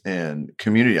things and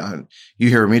community. You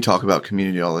hear me talk about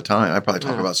community all the time. I probably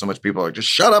talk about so much. People are like, just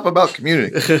shut up about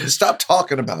community. Stop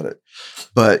talking about it.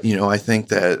 But, I think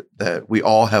that we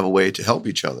all have a way to help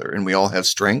each other, and we all have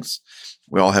strengths.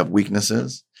 We all have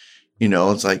weaknesses.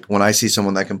 It's like when I see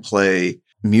someone that can play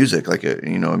music, like a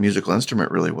musical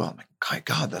instrument really well, I'm like, my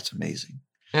God, that's amazing.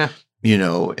 Yeah.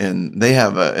 And they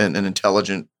have an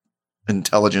intelligence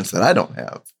that I don't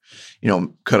have.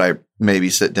 Could I maybe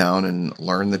sit down and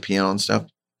learn the piano and stuff?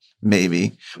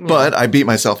 Maybe. Yeah. But I beat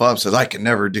myself up, says I can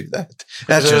never do that.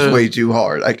 That's just way too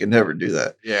hard. I can never do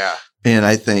that. Yeah. And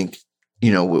I think,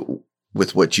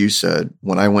 with what you said,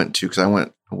 when I went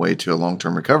away to a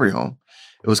long-term recovery home,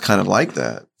 it was kind of like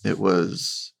that. It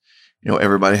was,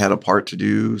 everybody had a part to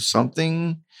do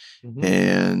something. Mm-hmm.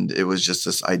 And it was just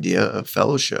this idea of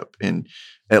fellowship. And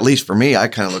at least for me, I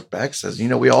kind of look back and says,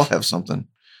 we all have something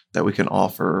that we can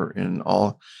offer, and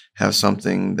all have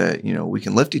something that, we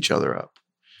can lift each other up.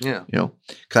 Yeah.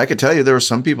 Cause I could tell you there were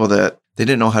some people that they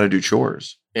didn't know how to do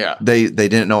chores. Yeah. They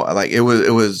didn't know, like, it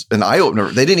was an eye opener.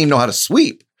 They didn't even know how to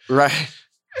sweep. Right.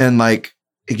 And like,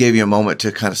 it gave you a moment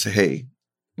to kind of say, hey,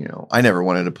 I never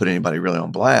wanted to put anybody really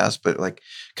on blast, but like,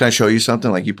 can I show you something?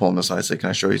 Like, you pull them aside, say, can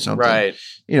I show you something? Right.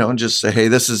 And just say, hey,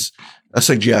 this is a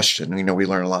suggestion. We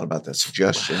learn a lot about that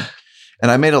suggestion.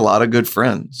 And I made a lot of good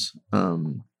friends.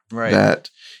 Right. That,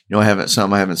 I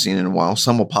haven't seen in a while.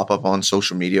 Some will pop up on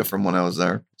social media from when I was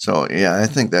there. So yeah, I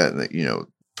think that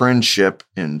friendship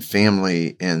and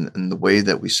family and the way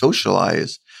that we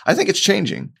socialize, I think it's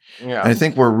changing. Yeah. And I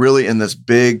think we're really in this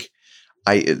big,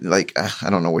 I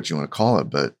don't know what you want to call it,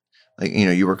 but like,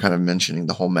 you were kind of mentioning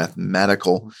the whole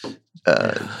mathematical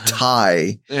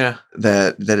tie. Yeah.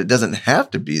 That it doesn't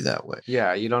have to be that way.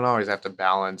 Yeah. You don't always have to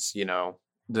balance,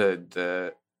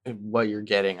 the what you're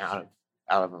getting out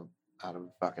of a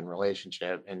fucking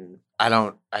relationship. And I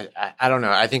don't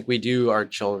know. I think we do our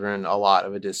children a lot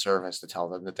of a disservice to tell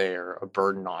them that they are a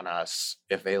burden on us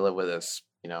if they live with us,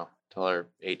 till they're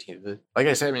 18. Like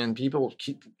I said, man, people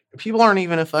aren't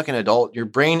even a fucking adult. Your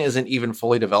brain isn't even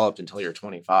fully developed until you're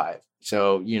 25.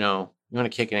 So, you want to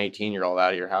kick an 18-year-old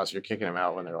out of your house, you're kicking them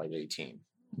out when they're like 18.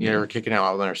 You're kicking them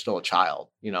out when they're still a child,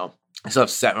 They still have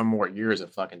 7 more years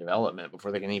of fucking development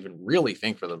before they can even really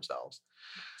think for themselves.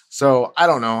 So I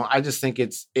don't know. I just think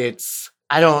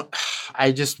I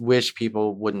just wish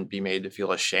people wouldn't be made to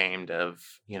feel ashamed of,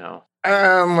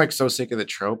 I'm like so sick of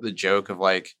the joke of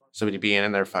like somebody being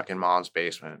in their fucking mom's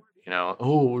basement,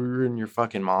 oh, you're in your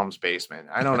fucking mom's basement.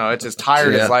 I don't know. It's as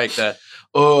tired as like I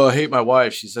hate my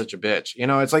wife. She's such a bitch.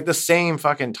 It's like the same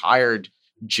fucking tired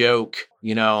joke,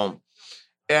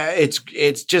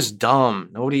 it's just dumb.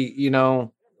 Nobody,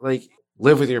 like,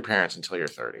 live with your parents until you're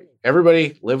 30.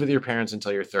 Everybody, live with your parents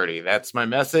until you're 30. That's my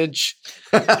message.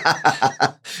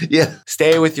 Yeah.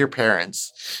 Stay with your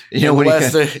parents.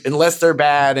 Unless they're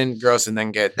bad and gross and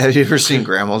then get... Have you ever seen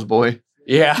Grandma's Boy?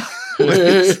 Yeah.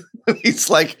 He's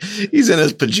like, he's in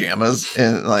his pajamas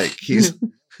and like, he's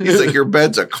like, your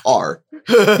bed's a car.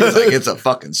 He's like, it's a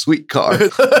fucking sweet car.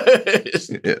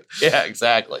 Yeah,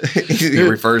 exactly. He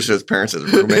refers to his parents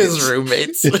as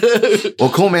roommates. Well,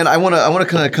 cool, man. I want to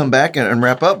kind of come back and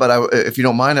wrap up, but if you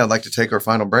don't mind, I'd like to take our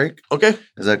final break. Okay.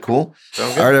 Is that cool?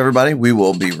 All right, everybody. We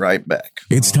will be right back.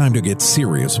 It's time to get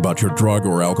serious about your drug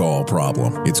or alcohol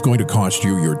problem. It's going to cost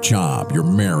you your job, your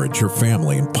marriage, your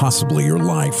family, and possibly your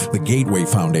life. The Gateway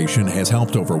Foundation has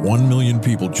helped over 1 million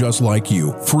people just like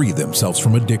you free themselves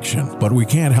from addiction. But we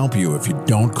can't help you if you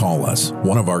don't call us.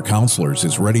 One of our counselors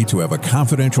is ready to have a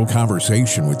confidential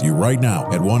conversation with you right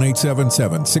now at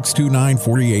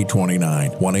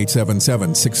 1-877-629-4829.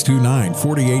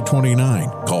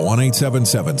 1-877-629-4829. Call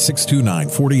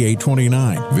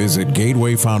 1-877-629-4829. Visit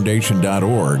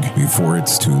gatewayfoundation.org before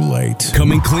it's too late.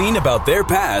 Coming clean about their I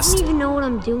past. don't even know what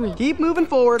I'm doing. Keep moving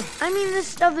forward. I mean, this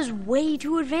stuff is way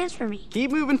too advanced for me.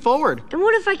 Keep moving forward. And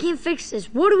what if I can't fix this?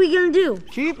 What are we gonna do?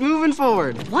 Keep moving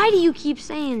forward. Why do you keep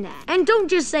saying that? And don't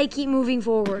just say keep moving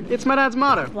forward. It's my dad's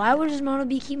motto. Why would his motto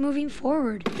be keep moving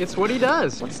forward? It's what he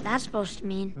does. What's that supposed to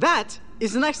mean? That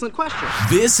is an excellent question.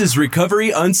 This is Recovery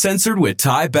Uncensored with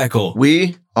Ty Beckel.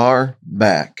 We are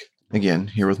back again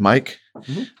here with Mike.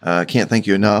 Can't thank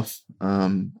you enough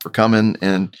for coming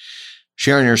and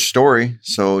sharing your story.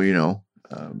 So, we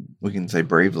can say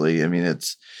bravely. I mean,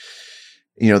 it's,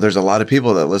 there's a lot of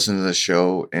people that listen to this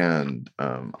show, and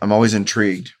I'm always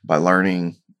intrigued by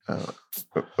learning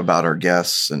about our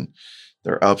guests and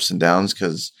their ups and downs,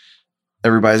 because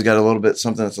everybody's got a little bit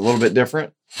something that's a little bit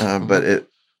different, but it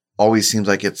always seems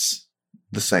like it's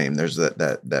the same. There's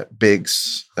that big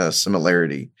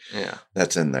similarity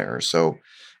that's in there. So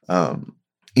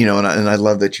You know, and I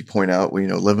love that you point out, you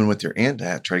know, living with your aunt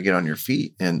to try to get on your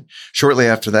feet. And shortly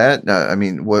after that, I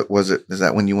mean, what was it? Is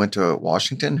that when you went to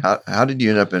Washington? How did you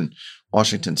end up in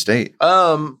Washington State?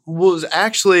 Was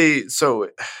actually, so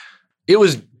it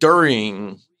was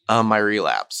during my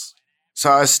relapse. So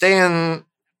I was staying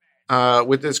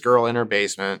with this girl in her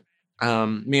basement. Me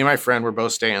and my friend were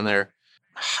both staying there.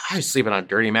 I was sleeping on a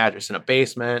dirty mattress in a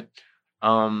basement.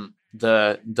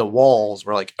 The walls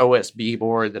were like OSB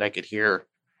board that I could hear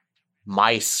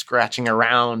mice scratching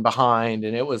around behind,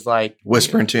 and it was like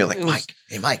whispering to you like, Mike,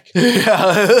 hey Mike.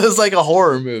 Yeah, it was like a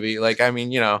horror movie. Like, I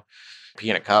mean, you know,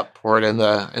 pee in a cup, pour it in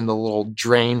the little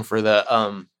drain for the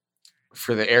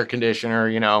air conditioner,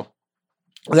 you know,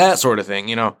 that sort of thing,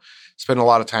 you know. Spend a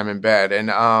lot of time in bed. And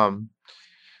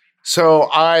so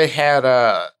I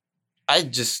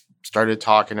just started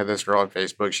talking to this girl on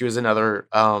Facebook. She was another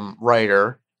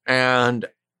writer, and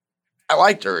I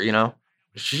liked her, you know.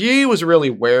 She was really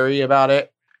wary about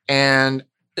it and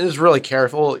is really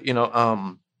careful, you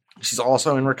know. She's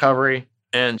also in recovery,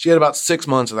 and she had about 6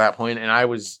 months at that point, and I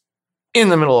was in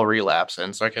the middle of relapse,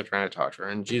 and so I kept trying to talk to her,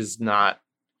 and she's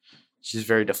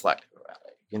very deflective about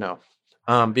it, you know.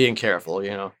 Being careful,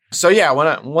 you know. So yeah,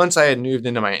 once I had moved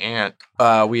into my aunt,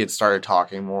 we had started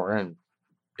talking more, and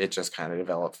it just kind of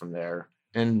developed from there.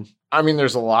 And I mean,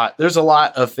 there's a lot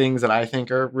of things that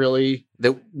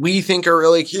we think are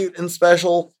really cute and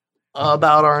special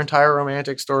about our entire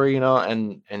romantic story, you know,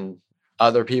 and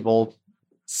other people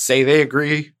say they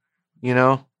agree, you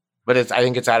know, but I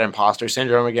think it's that imposter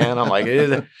syndrome again. I'm like,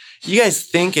 you guys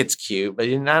think it's cute, but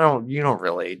you don't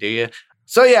really, do you?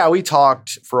 So yeah, we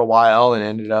talked for a while and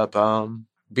ended up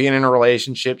being in a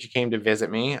relationship. She came to visit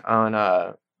me on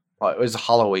it was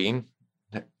Halloween,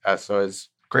 so it was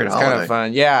great. It was kind of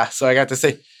fun. Yeah, so I got to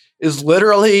say, is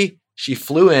literally she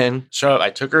flew in, showed up. I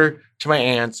took her to my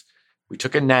aunt's. We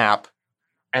took a nap,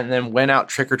 and then went out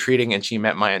trick or treating, and she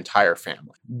met my entire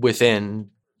family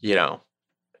within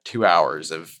 2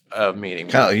 hours of meeting.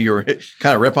 You were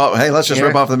kind of rip off. Hey, let's just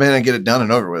rip off the man and get it done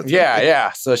and over with.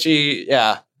 Yeah. So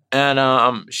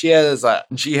and she has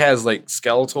like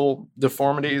skeletal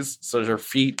deformities, so her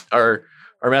feet are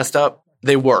messed up.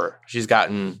 They were. She's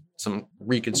gotten some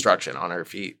reconstruction on her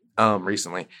feet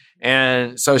recently,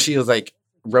 and so she was like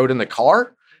rode in the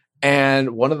car,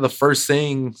 and one of the first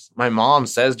things my mom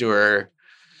says to her,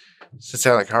 sits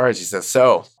down in the car, and she says,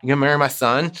 "So you gonna marry my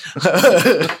son?"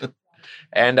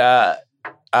 And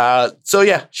so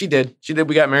yeah, she did.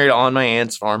 We got married on my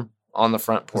aunt's farm on the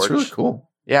front porch. That's really cool.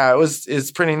 Yeah,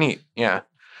 it's pretty neat. Yeah.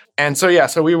 And so,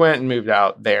 so we went and moved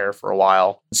out there for a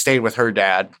while, stayed with her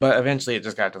dad, but eventually it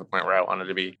just got to the point where I wanted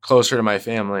to be closer to my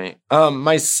family.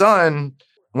 My son,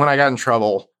 when I got in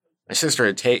trouble,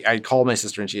 I called my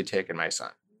sister and she had taken my son.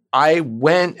 I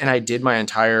went and I did my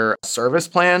entire service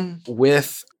plan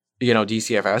with,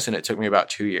 DCFS, and it took me about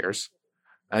 2 years.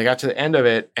 I got to the end of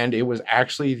it, and it was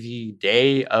actually the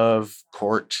day of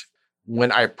court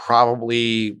when I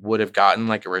probably would have gotten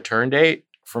like a return date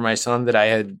for my son, that I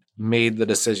had made the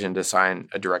decision to sign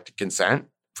a directed consent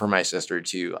for my sister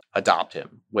to adopt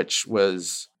him, which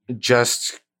was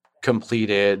just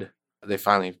completed. They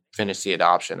finally finished the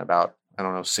adoption about,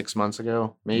 6 months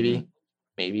ago, maybe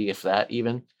if that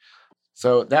even.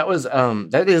 So that was,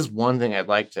 that is one thing I'd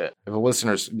like to, if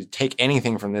listeners take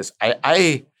anything from this,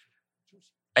 I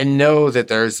know that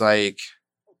there's like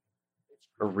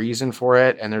a reason for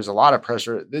it, and there's a lot of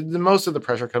pressure. The most of the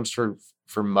pressure comes for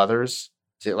mothers.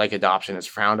 Like adoption is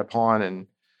frowned upon, and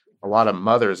a lot of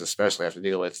mothers especially have to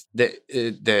deal with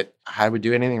that I would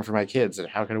do anything for my kids, and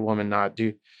how could a woman not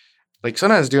do? Like,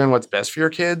 sometimes doing what's best for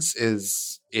your kids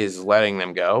is letting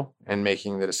them go and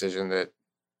making the decision that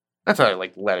that's not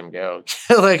like let him go.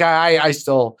 Like I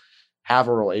still have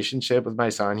a relationship with my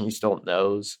son. He still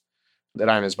knows that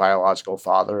I'm his biological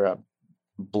father. I'm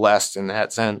blessed in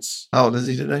that sense. How old is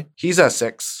he today? He's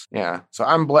 6. Yeah. So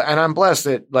I'm blessed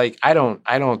that, like, I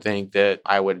don't think that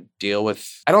I would deal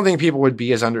with, I don't think people would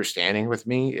be as understanding with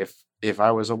me if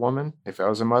I was a woman, if I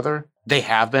was a mother. They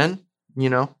have been,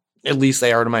 at least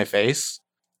they are to my face.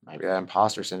 Maybe that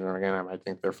imposter syndrome again. I might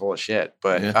think they're full of shit,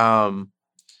 but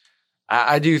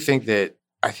I do think that,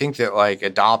 like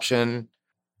adoption,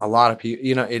 a lot of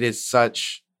people, it is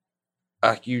such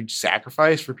a huge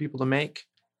sacrifice for people to make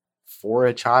for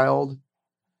a child.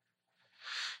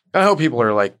 I hope people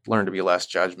are like learn to be less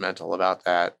judgmental about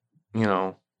that,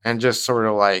 and just sort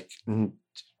of like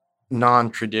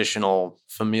non-traditional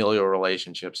familial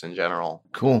relationships in general.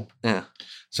 Cool. Yeah.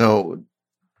 So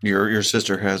your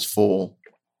sister has full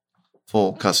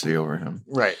custody over him,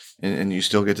 right? And you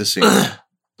still get to see him.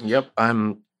 Yep.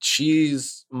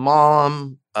 She's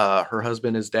mom, Her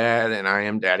husband is Dad, and I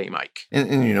am Daddy Mike.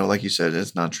 And you know, like you said,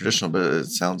 it's not traditional, but it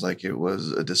sounds like it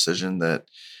was a decision that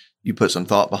you put some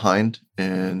thought behind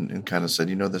and kind of said,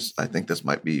 you know, this, I think this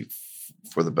might be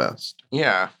for the best.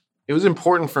 Yeah. It was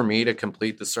important for me to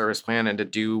complete the service plan and to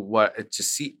do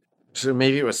so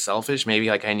maybe it was selfish. Maybe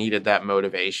like I needed that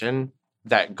motivation,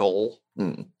 that goal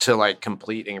to like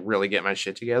complete and really get my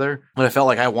shit together. But I felt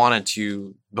like I wanted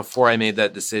to, before I made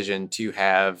that decision, to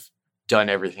have done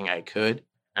everything I could.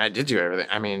 And I did do everything.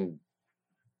 I mean,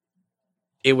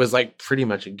 it was like pretty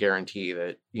much a guarantee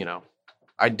that, you know,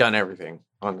 I'd done everything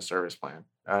on the service plan.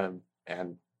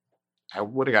 And I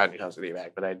would have gotten custody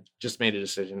back, but I just made a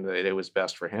decision that it was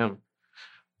best for him.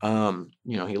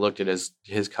 You know, he looked at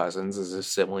his cousins as his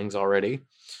siblings already.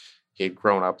 He had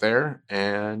grown up there,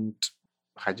 and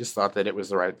I just thought that it was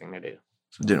the right thing to do.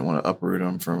 So didn't want to uproot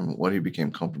him from what he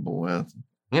became comfortable with.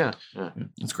 Yeah.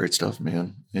 That's great stuff,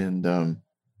 man. And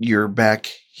you're back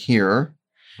here,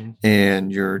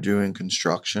 and you're doing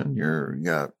construction. You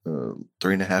got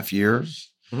 3.5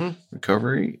 years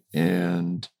recovery,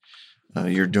 and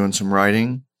you're doing some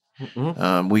writing.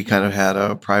 We kind of had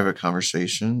a private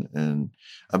conversation and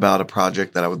about a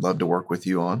project that I would love to work with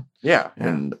you on. Yeah.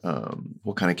 And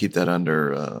we'll kind of keep that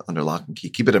under lock and key.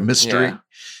 Keep it a mystery.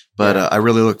 But I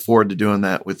really look forward to doing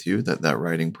that with you, that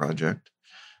writing project.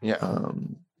 Yeah.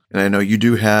 And I know you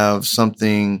do have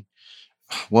something,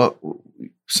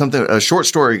 a short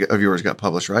story of yours got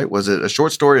published, right? Was it a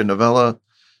short story, a novella?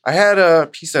 I had a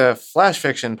piece of flash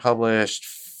fiction published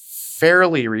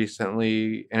fairly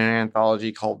recently in an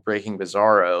anthology called Breaking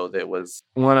Bizarro. That was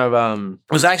it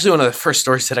was actually one of the first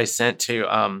stories that I sent to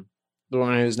the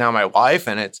woman who's now my wife,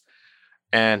 and it's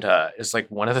like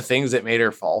one of the things that made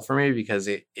her fall for me because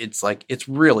it's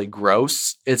really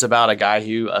gross. It's about a guy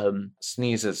who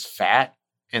sneezes fat,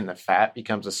 and the fat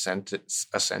becomes a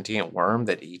sentient worm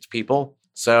that eats people.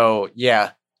 So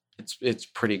yeah, it's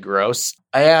pretty gross.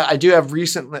 I do have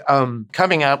recently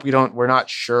coming up. We're not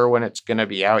sure when it's going to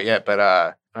be out yet,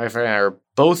 but my friend and I are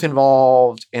both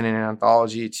involved in an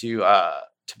anthology to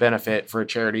benefit for a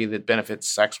charity that benefits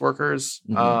sex workers.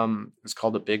 It's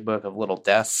called The Big Book of Little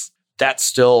Deaths. That's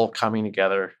still coming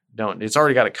together. It's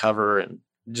already got a cover and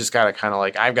just got to kind of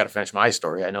like, I've got to finish my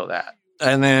story. I know that.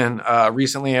 And then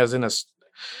recently I was in an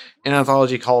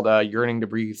anthology called Yearning to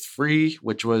Breathe Free,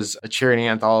 which was a charity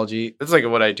anthology. That's like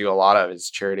what I do a lot of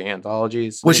is charity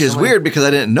anthologies. Which is weird because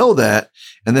I didn't know that.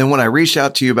 And then when I reached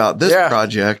out to you about this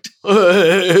project,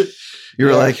 you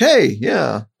were like, hey,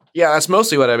 yeah. Yeah, that's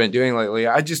mostly what I've been doing lately.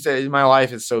 My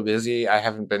life is so busy.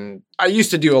 I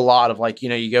used to do a lot of like, you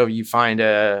know, you find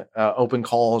open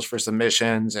calls for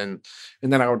submissions and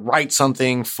then I would write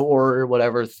something for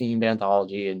whatever themed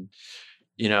anthology and,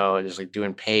 you know, just like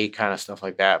doing pay kind of stuff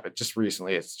like that. But just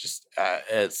recently, it's just,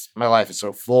 my life is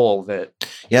so full that.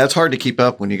 Yeah, it's hard to keep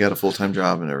up when you got a full-time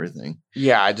job and everything.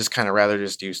 Yeah, I just kind of rather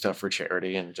just do stuff for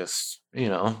charity and just, you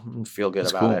know, feel good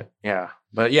about it. Yeah.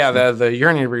 But yeah, the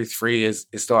Yearning to Breathe Free is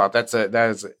still out.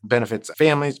 That benefits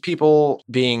families, people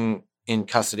being in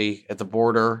custody at the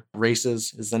border.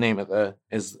 Races is the name of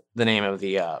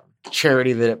the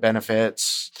charity that it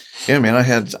benefits. Yeah, man, I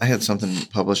had something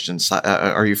published in.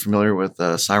 Are you familiar with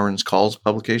Sirens Calls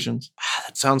publications?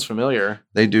 That sounds familiar.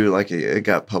 They do it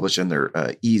got published in their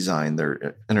e-Zine,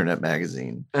 their internet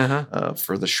magazine,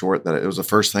 for the short that it was the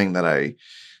first thing that I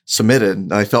submitted.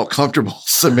 And I felt comfortable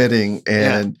submitting,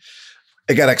 and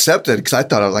it got accepted because I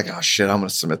thought I was like, oh shit, I'm going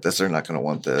to submit this. They're not going to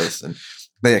want this, and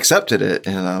they accepted it,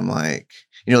 and I'm like,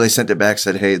 you know, they sent it back,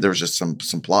 said, hey, there was just some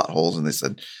plot holes, and they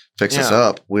said, fix this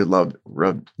up. We'd love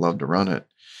to run it.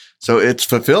 So it's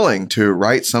fulfilling to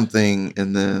write something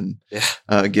and then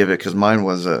give it. Because mine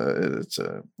was it's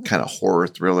a kind of horror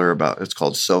thriller it's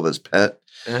called Silva's Pet.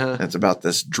 It's about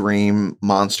this dream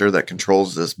monster that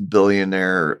controls this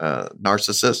billionaire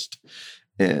narcissist.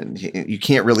 And you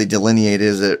can't really delineate,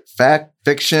 is it fact,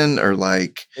 fiction, or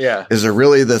is there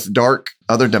really this dark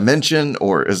other dimension,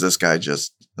 or is this guy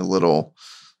just a little,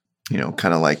 you know,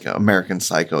 kind of like American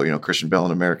Psycho, you know, Christian Bale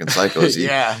in American Psycho? Is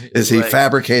he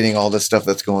fabricating all this stuff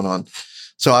that's going on?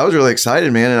 So I was really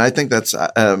excited, man. And I think that's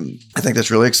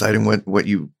really exciting what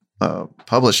you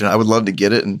publish. And I would love to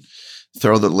get it and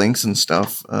throw the links and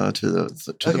stuff to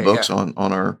the books on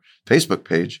our Facebook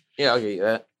page. Yeah, I'll get you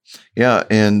that. Yeah.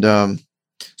 And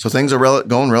so things are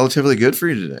going relatively good for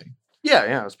you today.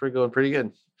 Yeah. It's going pretty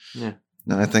good. Yeah.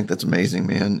 No, I think that's amazing,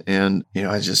 man. And, you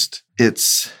know,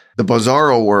 it's the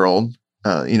bizarro world,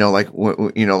 you know, like,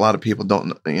 you know, a lot of people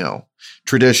don't, you know,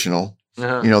 traditional,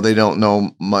 you know, they don't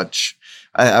know much.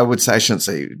 I would say, I shouldn't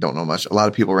say don't know much. A lot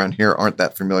of people around here aren't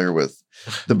that familiar with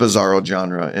the bizarro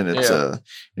genre, and it's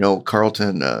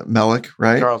Carlton Mellick,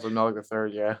 right? Carlton Mellick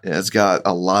III, yeah. Yeah, it's got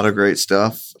a lot of great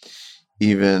stuff.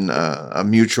 Even a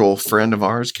mutual friend of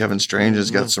ours, Kevin Strange,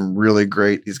 has got some really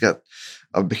great. He's got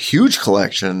a huge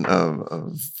collection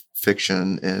of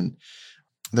fiction, and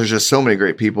there's just so many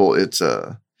great people. It's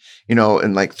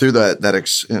and like through that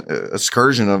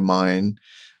excursion of mine,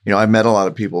 I met a lot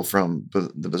of people from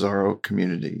the Bizarro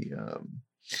community.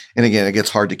 And again, it gets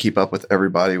hard to keep up with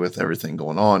everybody with everything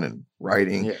going on and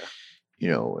writing,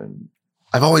 and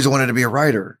I've always wanted to be a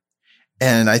writer.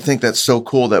 And I think that's so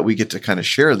cool that we get to kind of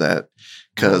share that,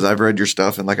 because I've read your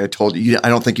stuff. And like I told you, I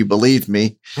don't think you believed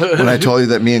me when I told you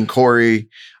that me and Corey,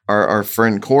 our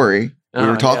friend Corey, we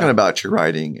were talking about your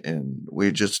writing, and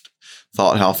we just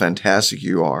thought how fantastic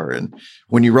you are. And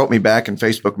when you wrote me back in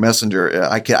Facebook Messenger,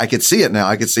 I could see it now.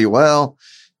 I could see, well,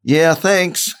 yeah,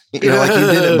 thanks. Like you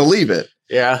didn't believe it.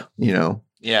 Yeah.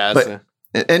 Yeah.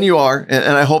 And you are.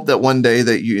 And I hope that one day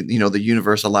that the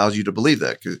universe allows you to believe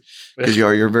that, because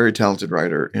you're a very talented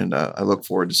writer. And I look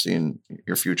forward to seeing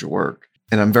your future work.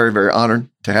 And I'm very, very honored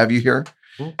to have you here.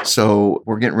 So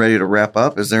we're getting ready to wrap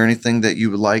up. Is there anything that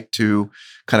you would like to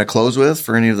kind of close with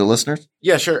for any of the listeners?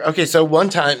 Yeah, sure. Okay. So one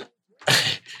time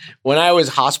when I was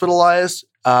hospitalized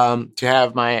to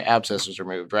have my abscesses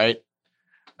removed, right?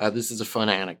 This is a fun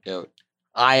anecdote.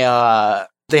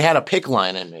 They had a PICC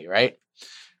line in me, right?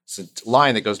 It's a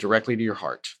line that goes directly to your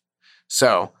heart.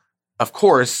 So, of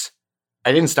course,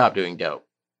 I didn't stop doing dope,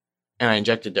 and I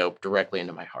injected dope directly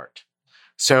into my heart.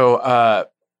 So,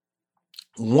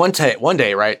 one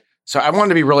day, right? So I wanted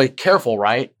to be really careful,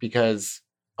 right? Because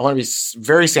I want to be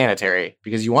very sanitary,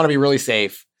 because you want to be really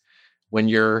safe when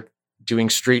you're doing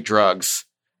street drugs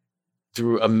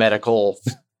through a medical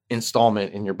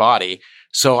installment in your body.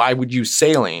 So I would use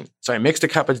saline. So I mixed a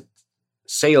cup of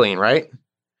saline, right,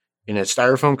 in a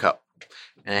styrofoam cup,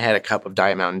 and I had a cup of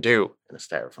Diet Mountain Dew in a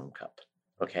styrofoam cup.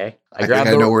 Okay, I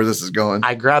know where this is going.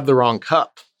 I grabbed the wrong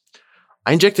cup.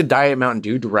 I injected Diet Mountain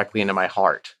Dew directly into my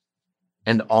heart,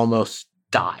 and almost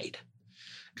died.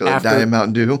 Because of Diet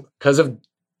Mountain Dew? Because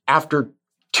after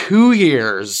 2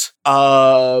 years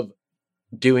of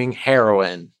doing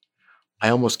heroin, I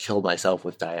almost killed myself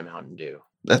with Diet Mountain Dew.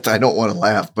 I don't want to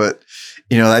laugh, but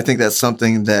I think that's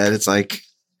something that it's like,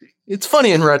 it's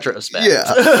funny in retrospect. Yeah.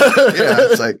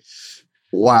 It's like,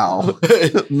 wow.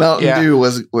 Mountain Dew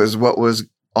was what was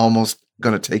almost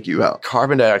going to take you out.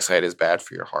 Carbon dioxide is bad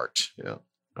for your heart. Yeah.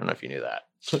 I don't know if you knew that.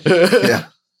 Yeah.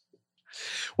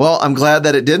 Well, I'm glad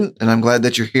that it didn't, and I'm glad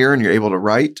that you're here and you're able to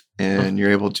write, and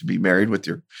you're able to be married with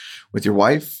your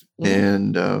wife,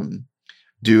 and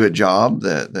do a job,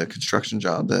 the construction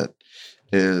job that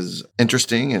is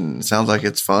interesting and sounds like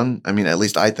it's fun. I mean, at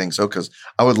least I think so, because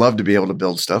I would love to be able to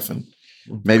build stuff, and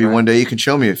maybe one day you can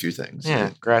show me a few things. Yeah,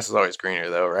 grass is always greener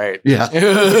though, right? Yeah.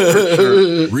 For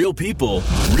sure. Real people,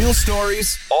 real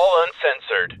stories, all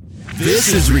uncensored.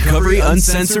 This is Recovery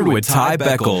Uncensored with Ty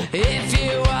Beckel.